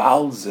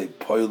 v'bal ze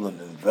poilen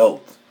in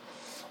Welt,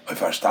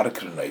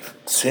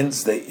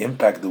 since they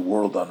impact the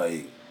world on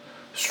a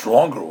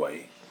stronger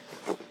way,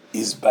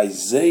 is by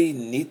ze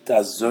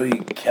nita zoi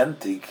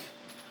kentik,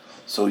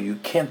 so you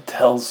can't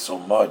tell so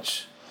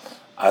much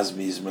as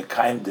mi is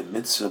mekayim the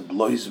mitzvah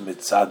blois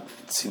mitzad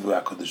tzivu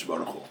HaKadosh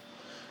Baruch Hu.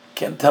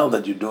 Can't tell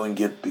that you're doing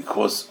it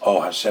because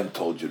Hashem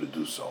told you to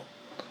do so.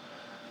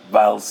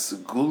 Weil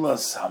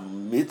segulas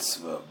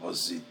ha-mitzvah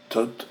was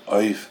tut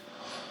oif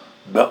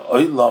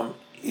be'olam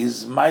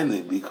is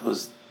maili,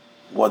 because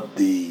what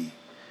the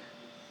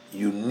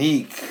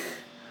unique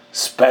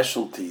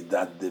specialty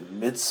that the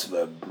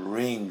mitzvah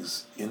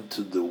brings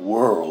into the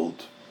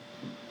world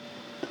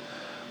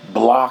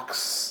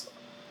blocks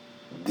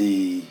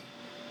the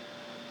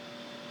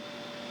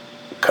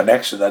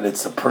connection that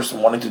it's the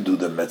person wanting to do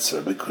the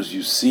mitzvah, because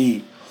you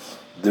see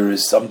there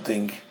is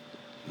something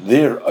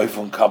there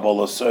oifun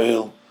kabbalah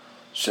soil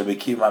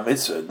shebekim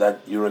mitzvah, that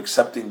you're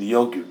accepting the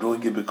yoke, you're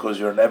doing it because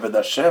you're an Eved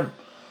Hashem,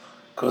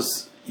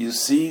 because you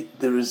see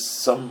there is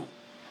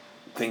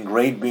something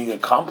great being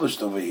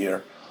accomplished over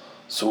here,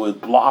 so it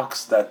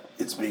blocks that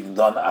it's being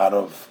done out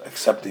of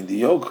accepting the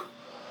yoke,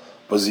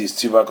 which is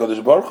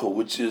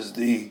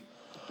the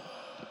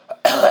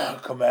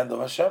command of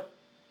Hashem,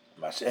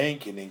 as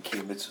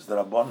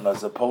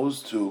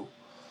opposed to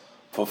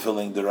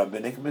fulfilling the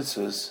rabbinic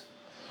mitzvahs.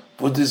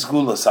 But this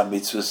gulas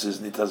mitzvahs is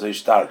nicht so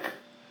stark.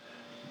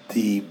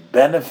 The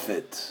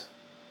benefit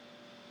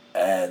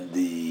and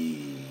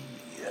the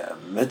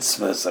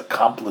mitzvah's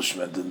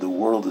accomplishment in the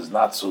world is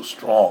not so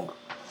strong.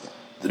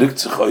 So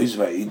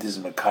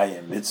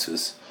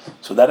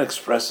that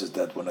expresses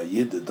that when a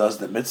yid does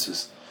the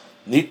mitzvahs,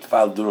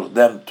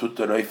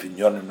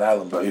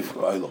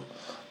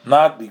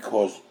 not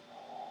because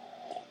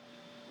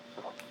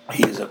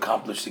he is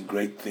accomplishing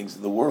great things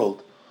in the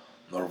world,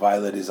 nor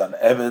while it is an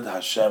Eved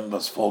Hashem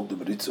was folk the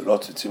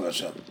Meritza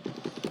Hashem,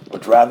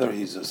 but rather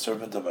he's a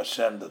servant of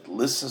Hashem that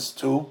listens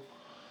to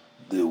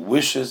the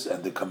wishes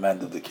and the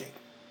command of the king.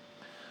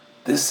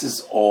 This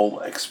is all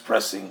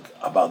expressing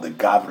about the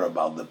Gavra,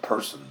 about the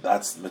person.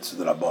 That's the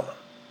Mitzvah Rabbanan.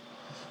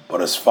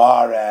 But as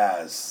far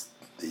as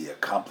the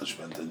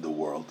accomplishment in the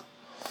world,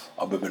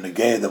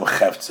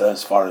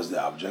 as far as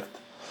the object,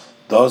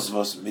 those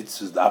was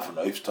mitzvahs davon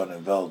oifton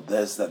in Welt,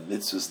 that's that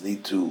mitzvahs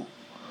need to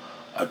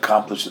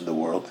accomplish in the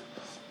world,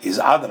 is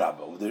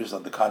adrabah. There is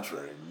on the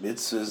contrary,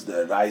 mitzvahs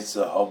the reise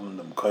haben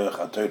dem koyach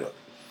haTorah.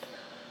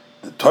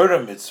 The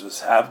Torah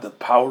mitzvahs have the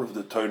power of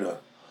the Torah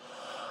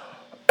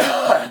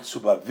zu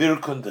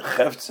bewirken the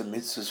Hefze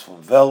mitzvahs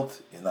from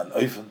Welt in an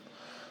Eufen,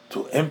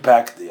 to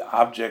impact the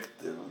object,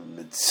 the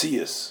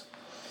mitzias,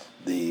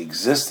 the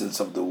existence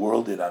of the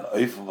world in an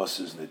Eufen was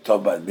is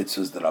nitoba and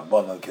mitzvahs the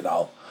Rabbanan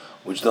Kinal,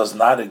 which does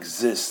not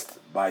exist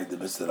by the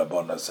mitzvah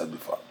Rabbanan, as said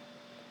before.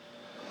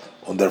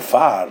 Und der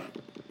Far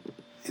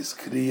is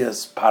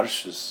Kriyas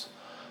Parshas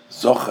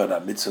Zachor a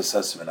mitzvah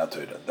sesmen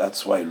HaTorah.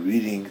 That's why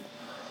reading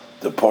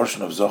the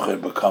portion of Zachor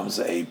becomes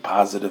a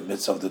positive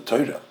mitzvah of the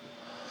Torah.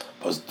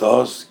 But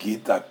das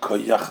gibt a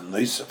koyach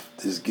neusef.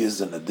 This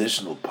gives an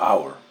additional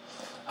power.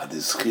 And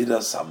this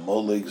chiras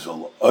amolik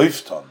zol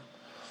oifton,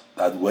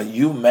 that when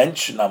you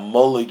mention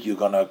amolik, you're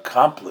going to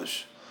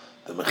accomplish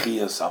the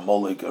mechias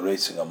amolik,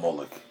 erasing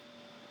amolik.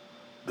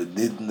 But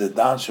didn't the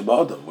dan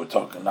shabodam? We're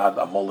talking not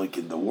amolik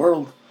in the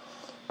world,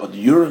 but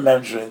you're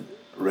mentioning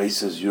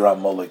erases your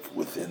amolik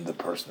within the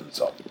person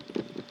himself.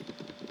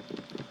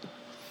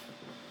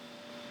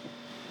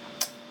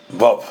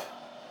 Vav.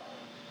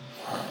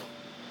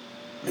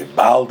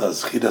 Baal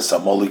das Chidas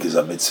Amolik is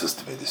a mitzvah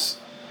tvidis.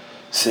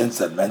 Since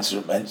that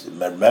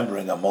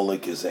remembering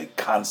Amolik is a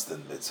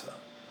constant mitzvah,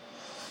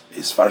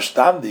 is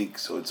verstandig,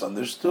 so it's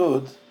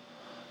understood.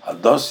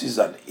 Ados is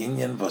an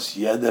inyan was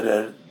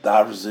jederer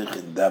darf sich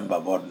in dem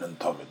bewornen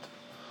tomit.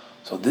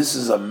 So this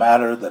is a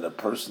matter that a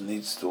person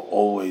needs to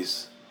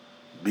always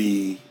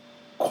be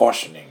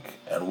cautioning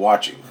and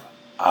watching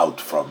out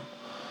from.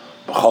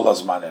 B'chol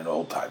hazman in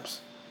all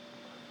times.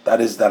 That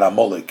is that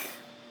Amolik.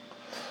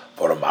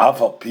 For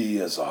afal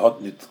pi as a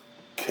hot nit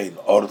kein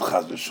ord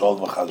chas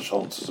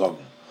v'sholom to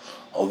sagen.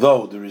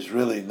 Although there is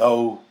really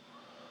no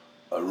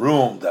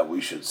room that we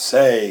should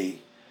say,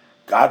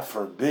 God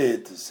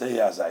forbid, to say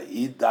as a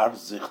yid darf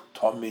sich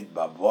tomid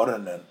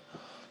bavorenen,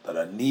 that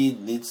a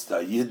yid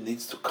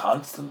needs to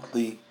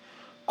constantly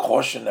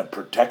caution and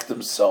protect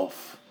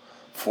himself,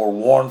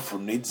 forewarned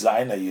from nid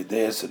zayin a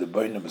yideis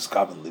rebbeinu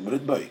miskaven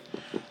limrid boy,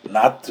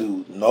 not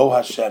to know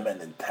Hashem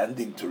and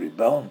intending to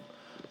rebel.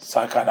 It's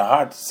kind of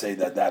hard to say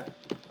that,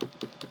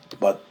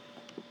 but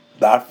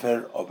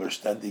dafür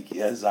overständig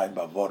sein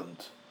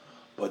bewarnt.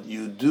 But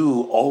you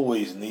do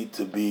always need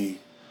to be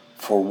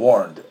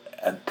forewarned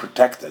and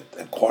protected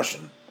and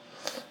cautioned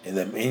in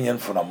the minyan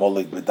for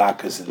Amolik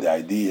Bedakas, in the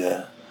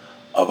idea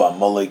of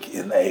Amolik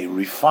in a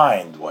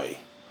refined way.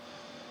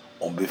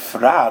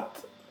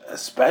 Bifrat,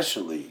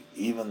 especially,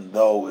 even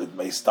though it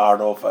may start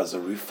off as a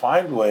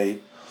refined way,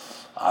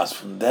 as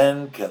from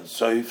then can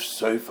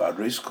soif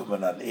ariskum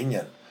and an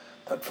inyan,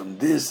 that from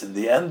this, in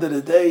the end of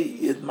the day,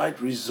 it might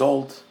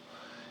result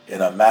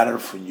in a matter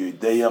from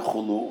Yudeya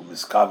Chulu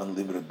Miskaven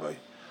Limrid Boy,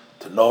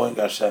 to knowing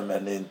Hashem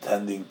and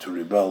intending to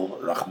rebel,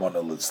 Rahman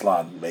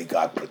al-Islam, may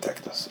God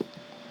protect us.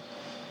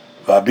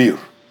 Vabir.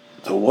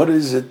 So what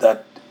is it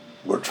that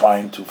we're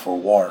trying to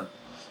forewarn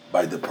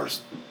by the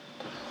person?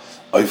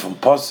 Oifum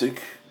Pasik,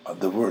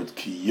 the word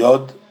Ki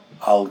Yod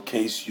al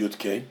Keis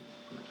Yudke,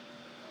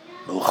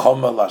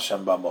 Milchoma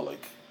Lashem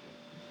Ba'Amolik,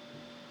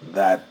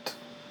 that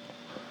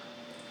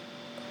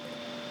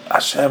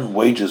Hashem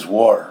wages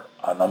war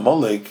on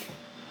Amolik,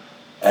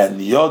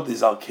 and Yod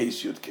is al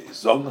Keis Yudke.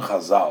 Zogn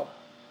Chazal.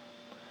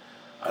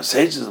 Our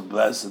sages of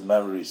blessed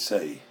memory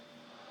say,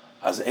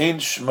 as Ein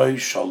Shmoi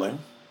Sholem,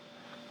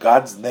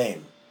 God's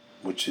name,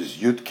 which is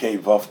Yud Kei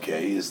Vav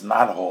Kei, is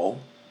not whole,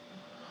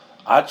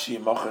 Achi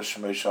Mocha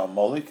Shmoi Shal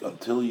Amolik,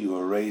 until you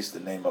erase the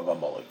name of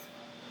Amolik.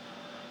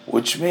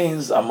 Which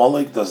means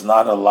Amolik does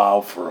not allow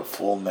for a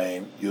full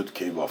name, Yud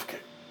Kei Vav Kei.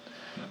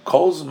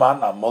 Kol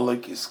Zman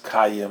Amolik is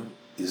Kayim,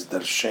 is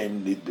der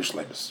Shem Nid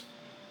Bishlemis.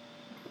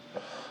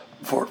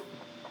 For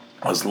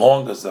as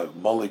long as the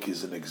Amolik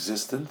is in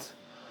existence,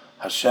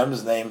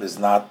 Hashem's name is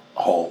not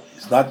whole.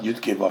 It's not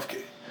Yud Kei Vav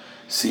Kei.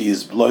 See,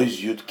 is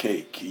blois Yud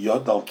Kei, Ki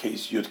Yod al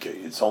Keis Yud Kei.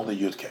 It's only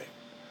Yud Kei,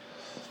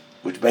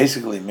 which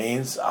basically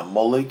means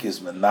Amolik is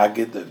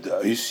menagid of the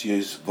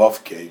Oisios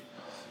Vav Kei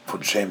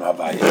from Shem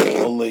Havaya.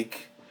 Amolik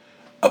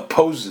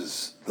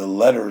opposes the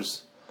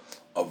letters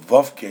of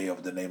Vav Kei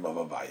of the name of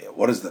Havaya.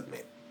 What does that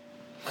mean?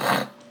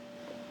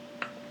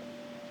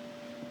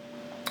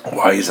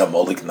 Why is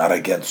Amolik not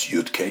against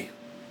Yud Kei?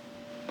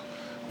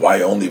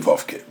 Why only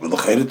Vav Kei?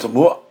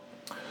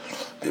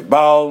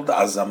 Bald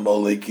as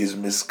Amolik is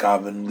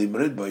miskaven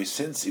limrid boy,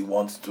 since he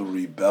wants to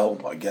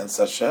rebel against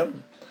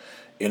Hashem.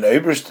 In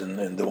Eberstein,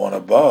 in the one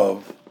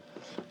above,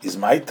 is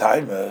my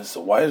timer.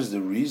 So why is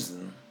the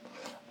reason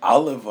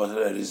Aleph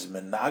is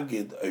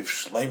menagid of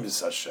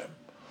shleimus Hashem,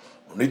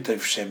 unit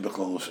of Shem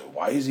b'chalus?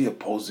 Why is he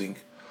opposing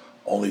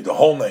only the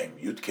whole name?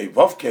 Yud Kei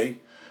Vav Kei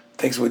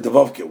takes away the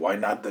Vav Kei. Why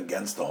not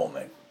against the whole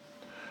name?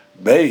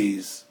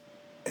 Beis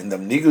in the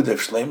nigud of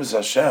shleimus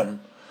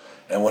Hashem.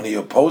 And when he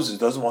opposes,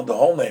 doesn't want the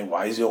whole name,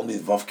 why is he only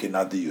Vav Kei,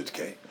 not the Yud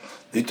Kei?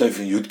 Litoif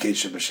in Yud Kei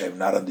Shebeshem,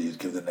 not on the Yud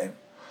Kei of the name.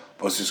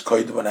 But it's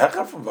Koidim and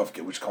Hecha from Vav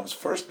Kei, which comes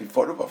first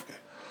before the Vav Kei.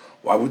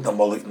 Why would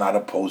Amolik not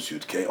oppose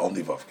Yud Kei,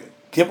 only Vav Kei?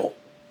 Gimel.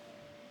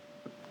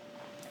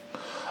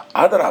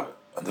 Adarab,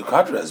 on the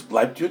contrary, has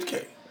bleibt Yud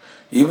Kei.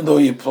 Even though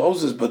he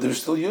opposes, but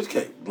there's still Yud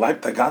Kei.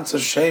 Bleibt the ganze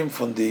Shem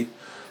from the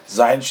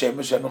Zayin Shem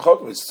Hashem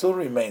Chokim. It still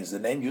remains. The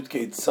name Yud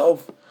Kei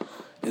itself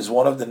is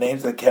one of the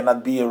names that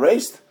cannot be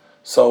erased.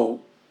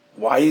 So,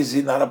 why is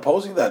he not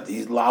opposing that?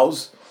 He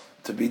allows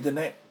to be the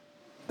name.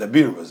 The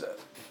bir was that.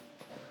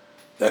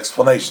 The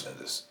explanation of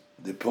this.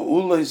 The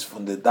peulas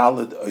from the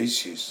Daled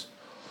Oisius,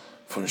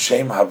 from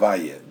Shem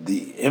Havaya,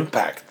 the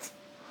impact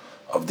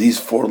of these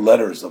four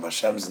letters of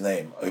Hashem's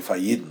name,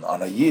 Oifayidin,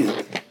 on a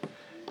Yid,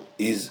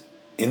 is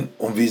in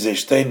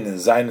Umvizestein in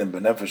Zainen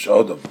Benefesh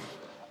Odom,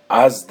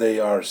 as they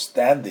are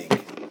standing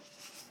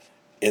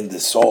in the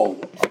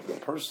soul of the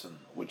person,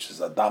 which is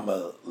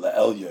Adama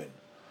Le'elyon,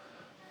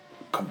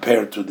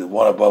 compared to the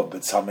one above,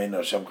 B'Tzamein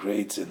Hashem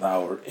creates in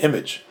our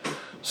image.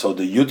 So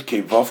the Yud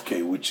Kei Vav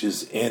Kei, which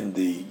is in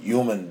the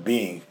human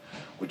being,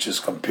 which is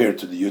compared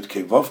to the Yud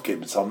Kei Vav Kei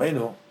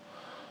B'Tzameinu.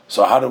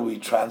 So how do we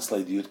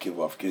translate Yud Kei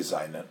Vav Kei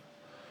Zainen?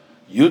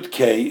 Yud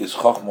Kei is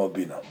Chochma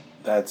Bina.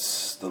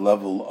 That's the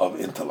level of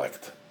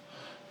intellect.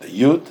 The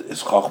Yud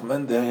is Chochma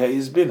and the He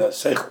is Bina,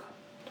 Seichel.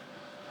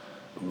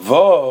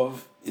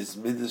 Vav is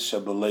Midas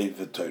Shabbalei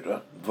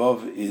V'Torah.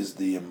 Vav is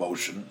the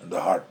emotion in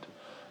the heart.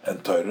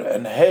 and Torah,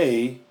 and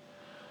Hey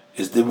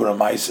is Dibur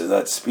Maisa,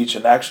 that's speech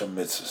and action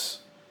mitzvahs.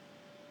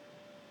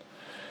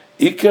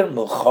 Iker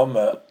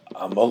Milchama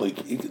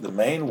Amolik, the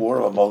main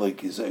war of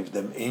Amolik is of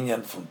them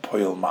inyan from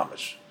Poil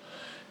Mamish,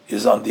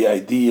 is on the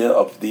idea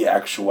of the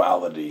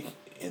actuality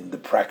in the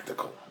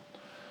practical.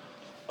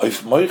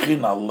 If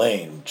Moichin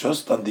Alain,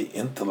 just on the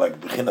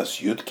intellect,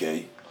 Bechinas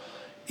Yudke,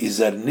 is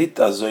nit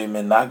azoy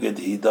menaged,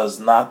 he does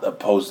not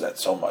oppose that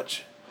so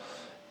much.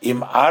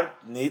 Im art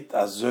nit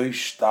azoy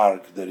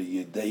stark der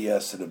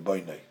Yedeyas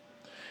Reboinoi.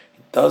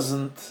 It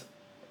doesn't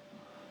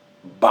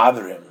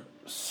bother him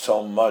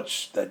so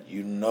much that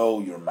you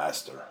know your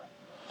master.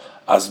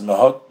 As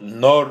mehot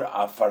nor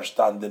a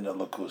verstanden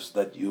elokus,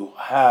 that you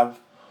have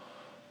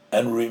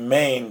and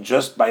remain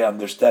just by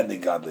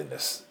understanding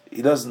godliness.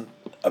 He doesn't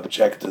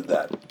object to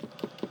that.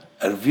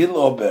 Will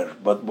ober,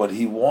 but what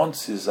he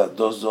wants is that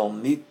dozol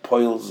nit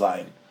poil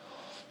zain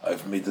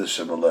of midas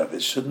shebelev.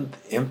 It shouldn't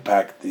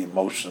impact the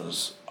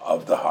emotions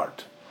of the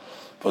heart.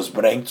 Was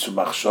bringt zu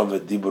machshove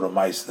dibur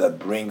mais, that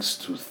brings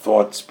to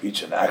thought,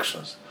 speech, and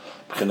actions.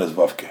 B'chinas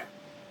vovke.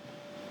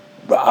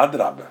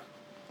 Ba'adrabe.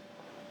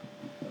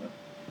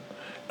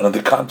 And on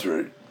the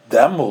contrary,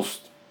 the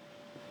most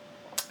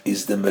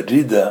is the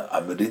merida,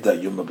 a merida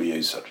yuma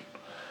b'yosar.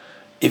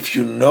 If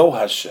you know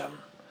Hashem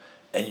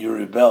and you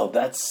rebel,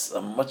 that's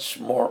a much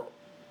more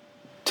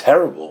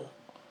terrible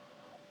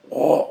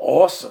or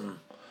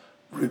awesome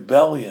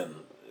rebellion,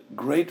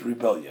 great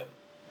rebellion.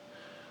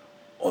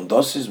 Und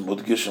das ist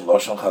mudgish in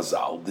Lashon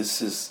Chazal.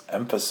 This is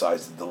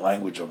emphasized in the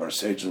language of our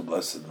sage of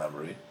blessed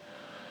memory.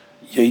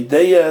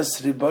 Yedeya es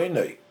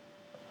riboinoi.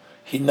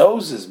 He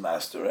knows his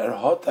master.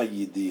 Hota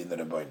yidi in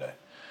riboinoi.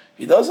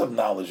 He does have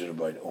knowledge of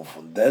riboinoi. Und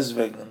von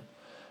deswegen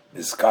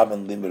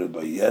miskamen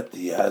limer yet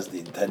he has the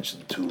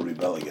intention to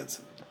rebel against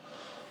him.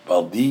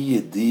 Weil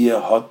die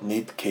yediya hot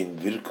nit kein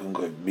Wirkung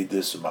auf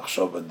midas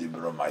umachshava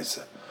dibur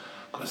maisa.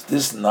 Because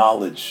this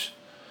knowledge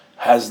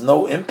has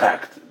no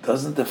impact. It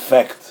doesn't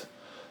affect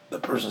the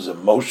person's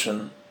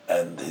emotion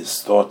and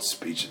his thought,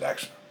 speech, and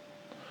action.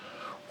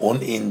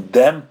 Und in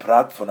dem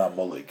Prat von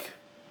Amolik,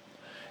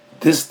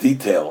 this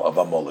detail of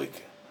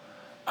Amolik,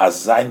 as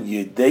sein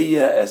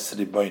Yedeya es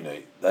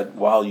Riboinoi, that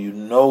while you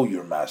know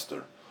your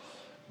master,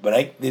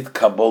 bringt nit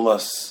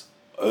Kabbalas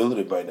oil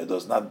Riboinoi,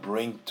 does not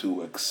bring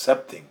to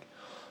accepting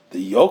the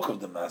yoke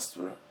of the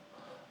master,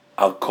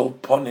 al kol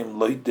ponim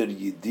loider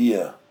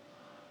Yedeya,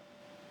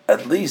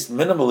 at least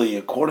minimally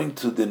according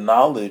to the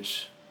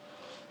knowledge.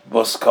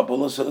 Was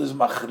Kabbalah is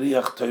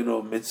machriach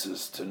Torah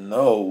mitzvahs, to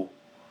know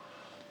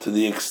to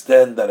the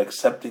extent that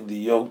accepting the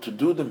yoke to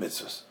do the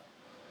mitzvahs.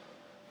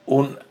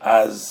 Un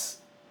as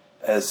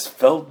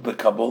felt by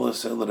Kabbalah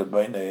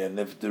Rebbeinu, and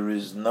if there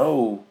is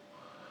no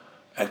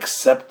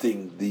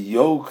accepting the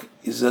yoke,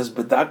 is as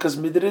bedakas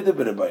midride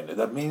b'Rebbeinu.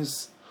 That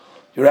means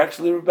you're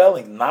actually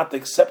rebelling. Not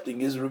accepting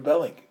is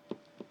rebelling.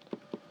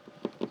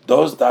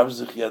 Those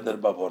davzich yeder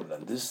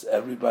bavornan. This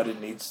everybody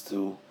needs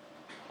to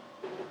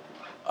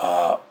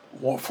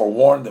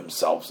forewarn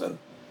themselves and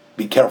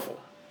be careful.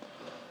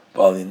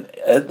 But in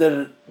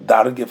eder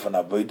darge von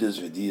avodas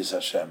v'diyas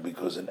Hashem,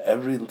 because in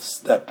every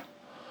step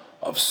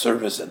of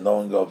service and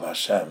knowing of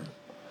Hashem,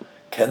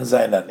 ken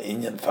zayin an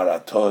inyan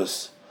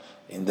faratos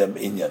in them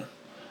inyan.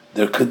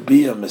 There could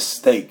be a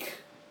mistake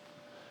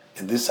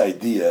in this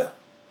idea,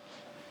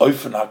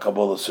 oifen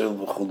hakabbalah seil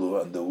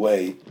v'chulu, and the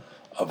way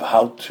of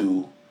how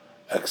to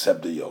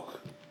accept the yoke.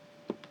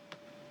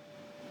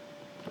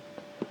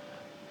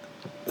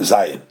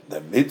 Zayin,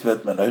 damit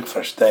wird man euch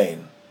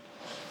verstehen,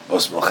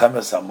 was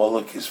Milchemes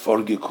Amalek ist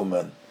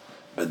vorgekommen,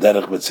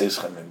 bederich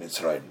betzeschem in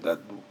Mitzrayim, that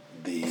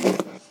the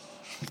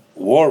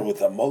war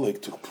with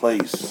Amalek took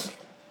place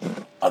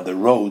on the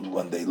road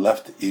when they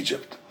left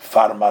Egypt,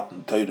 far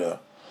matan Torah,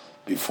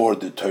 before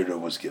the Torah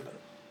was given.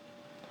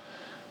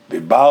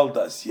 Bibald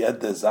as yede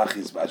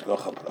zachis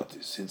b'ashgocha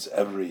pratis, since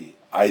every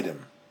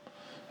item,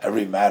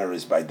 every matter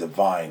is by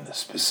divine,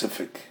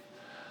 specific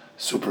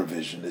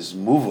supervision, is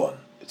move on.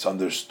 It's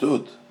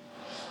understood.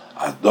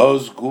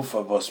 Ados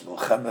gufa vos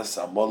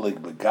milchemes Amalek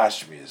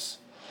begashmius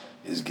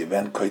is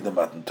given koydem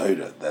matan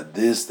Torah, that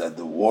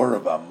the war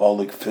of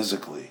Amalek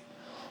physically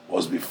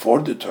was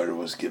before the Torah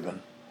was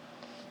given,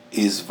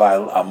 is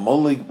while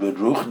Amalek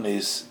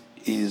beruchnis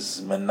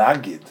is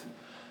menagid,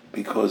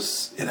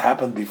 because it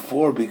happened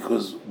before,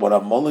 because what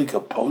Amalek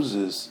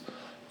opposes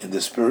in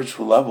the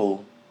spiritual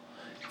level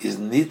is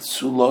nit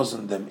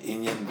zulosen dem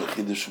inyan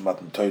b'chidush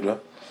matan Torah,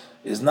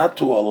 is not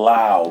to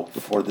allow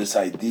for this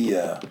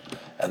idea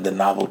and the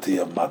novelty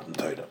of Matan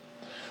Torah.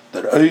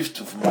 The oift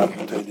of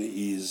Matan Torah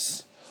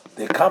is,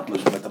 the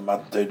accomplishment of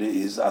Matan Torah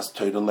is as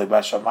Torah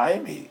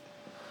lebashamayim.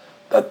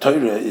 That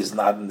Torah is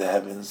not in the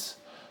heavens.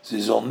 So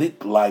it's only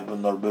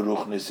bleiben nor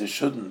beruchnis. It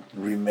shouldn't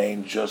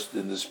remain just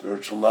in the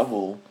spiritual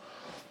level,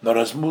 nor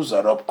as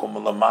muzar upkom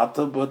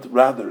lamata, but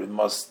rather it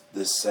must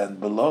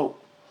descend below.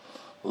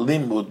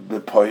 Limud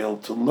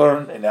bepoil, to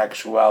learn in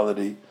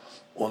actuality,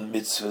 on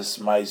mitzvahs,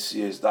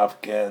 maisiyas,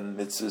 davke, and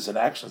mitzvahs and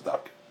actions,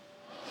 davke.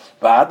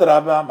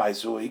 V'adraba,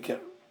 maisu iker.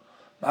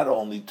 Not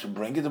only to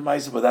bring it to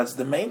maisiyah, but that's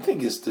the main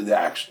thing, is to the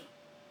action.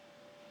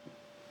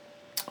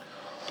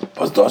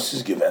 But das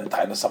is given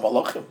Tainas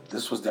HaMalachim.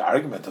 This was the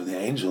argument of the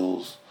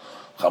angels.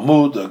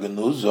 Chamud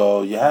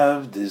Genuzo, you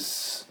have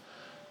this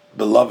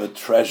beloved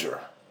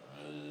treasure,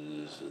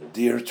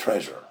 dear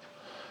treasure.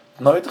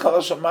 Noit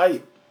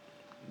Chalashamayim,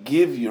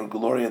 give your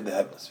glory in the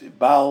heavens.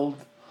 Vibald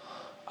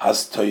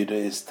as Torah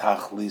is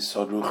Tachlis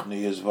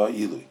Soruchni is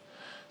Va'ilui.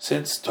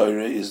 Since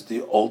Torah is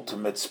the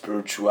ultimate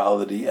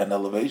spirituality and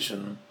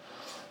elevation,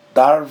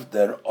 darf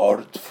der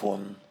Ort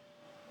von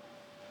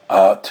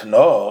to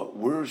know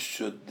where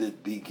should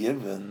it be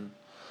given.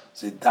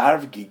 Sie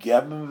darf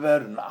gegeben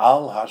werden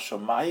al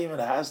hashamayim. It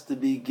has to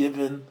be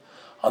given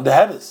on the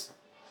heavens.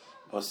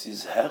 Was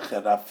is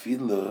hecher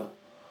afile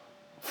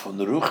von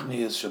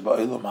ruchnius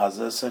sheba'ilam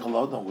hazeh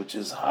sechel adam, which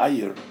is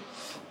higher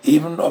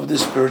even of the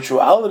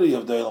spirituality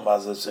of the ilam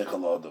hazeh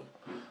sechel adam,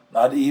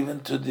 not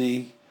even to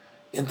the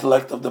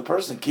intellect of the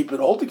person. Keep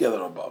it all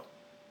together above.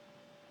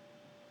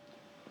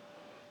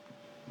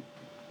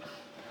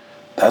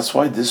 That's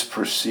why this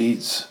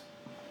precedes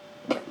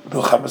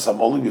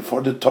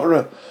before the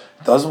Torah.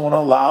 It doesn't want to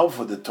allow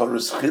for the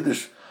Torah's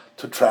chiddush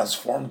to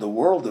transform the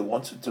world. It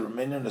wants it to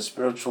remain on a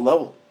spiritual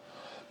level.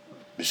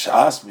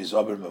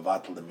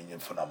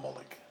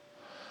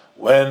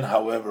 When,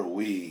 however,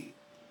 we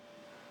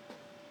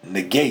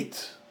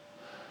negate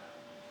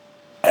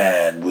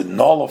and we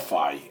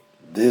nullify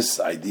this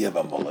idea of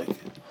Amalek,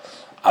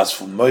 as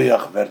from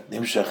moyach vert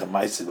nimshach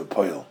emaisi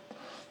bepoil,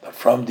 that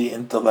from the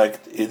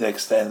intellect it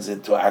extends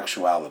into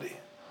actuality.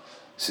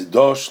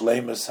 Sidosh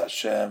lemes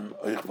Hashem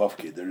oich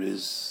vavke. There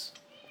is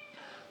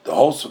the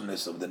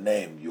wholesomeness of the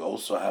name. You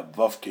also have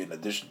vavke in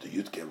addition to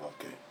yudke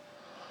vavke.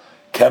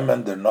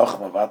 Kemen der noch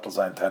mavatel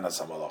zayin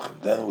tainas hamalachim.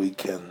 Then we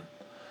can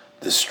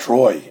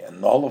destroy and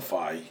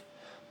nullify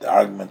the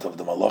argument of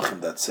the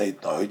malachim that say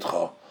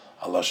noitcha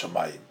ala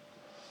shamayim.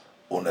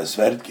 Und es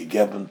wird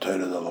gegeben Torah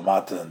de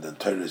lamata, and the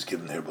Torah is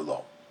given here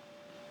below.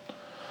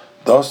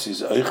 Das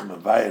is oich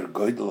mevayer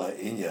goydel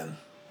ha'inyan.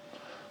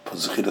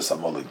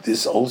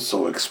 This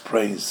also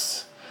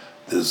explains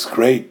this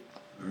great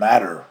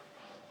matter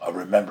of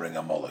remembering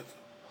Amalek.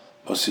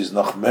 Which is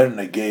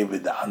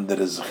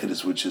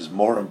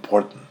more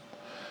important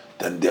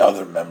than the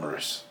other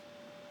memories.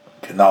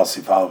 Kenal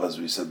Sifalav, as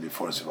we said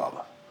before,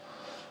 Sivala.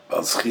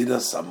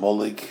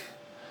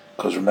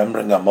 Because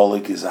remembering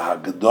Amalek is a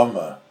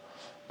Haggadoma,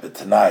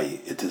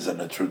 Betanai, it is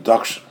an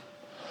introduction.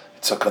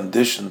 It's a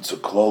condition to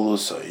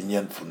Klolus or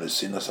Inyan from the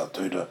Sinas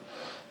HaTorah,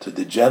 to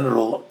the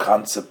general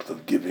concept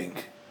of giving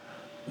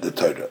the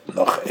Torah.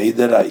 Noch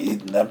eider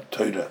Yid nem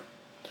Torah.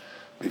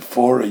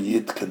 Before a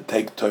Yid can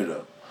take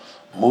Torah,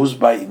 mus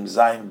by im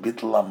zayin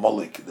bittul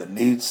amolik. There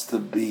needs to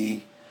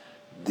be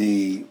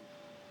the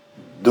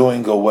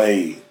doing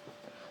away,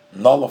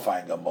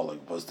 nullifying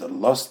amolik. Was the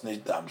lost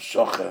nicht the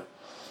amshoche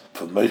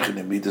from meichen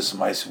imidas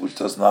ma'ase, which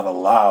does not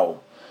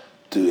allow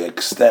to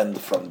extend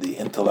from the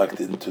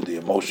intellect into the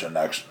emotion and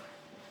action.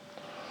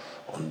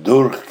 Und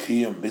durch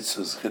Kiyum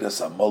Mitzvahs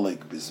Chiras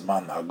Amalek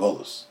Bisman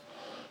Hagolus,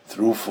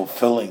 through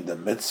fulfilling the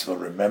mitzvah,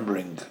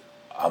 remembering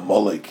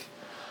Amalek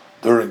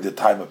during the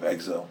time of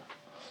exile,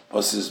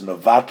 was his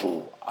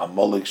Mevatel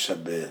Amalek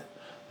Shabe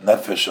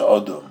Nefesh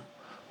Odom,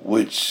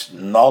 which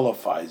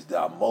nullifies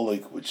the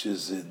Amalek which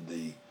is in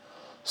the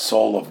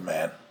soul of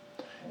man,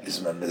 is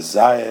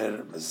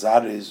Mezayer,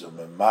 Mezaris, or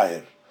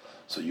Memayer.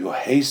 So you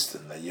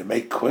hasten and you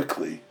make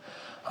quickly.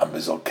 So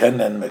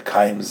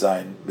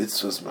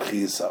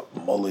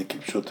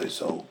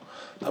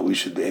that we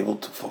should be able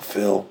to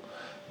fulfill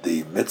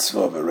the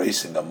mitzvah of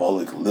erasing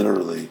Amalek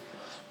literally,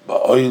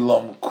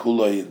 ba'olam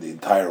kulay, in the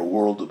entire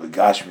world of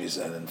begashmis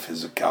and in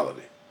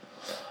physicality.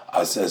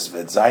 As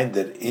vetzayin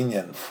der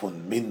inyan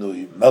fun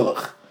minui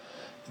melech,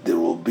 there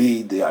will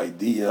be the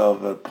idea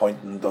of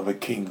appointment of a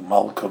king,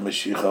 Malka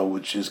Mashiach,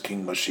 which is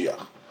King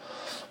Mashiach.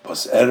 But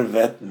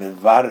vet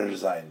mevarer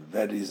zayin,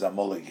 vet is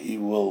Amalek, he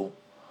will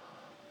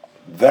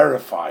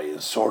verify and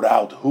sort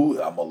out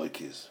who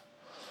Amalek is.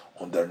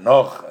 Und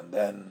noch, and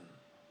then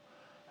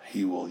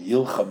he will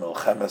yilcha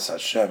milchemes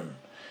Hashem,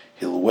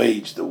 he'll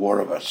wage the war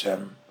of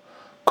Hashem,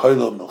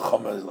 koilo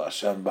milchemes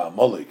Hashem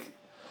ba'Amalek,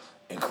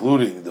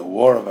 including the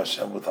war of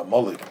Hashem with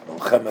Amalek,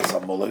 milchemes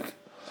Amalek,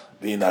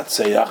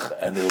 v'inatzeach,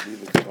 and he'll be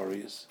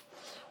victorious.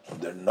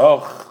 Und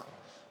noch,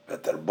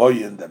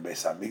 veterboyen the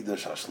Beis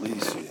Hamikdash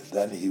hashlisi, and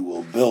then he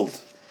will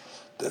build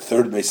the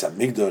third Beis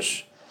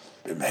Hamikdash,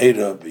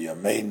 B'mheira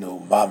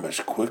b'yameinu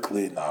mamish,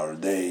 quickly in our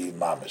day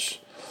mamish.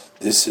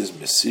 This is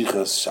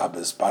Mesichas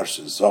Shabbos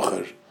Parshas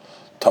Zachor,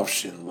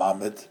 Tovshin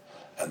Lamed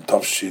and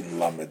Tovshin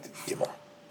Lamed Gimel.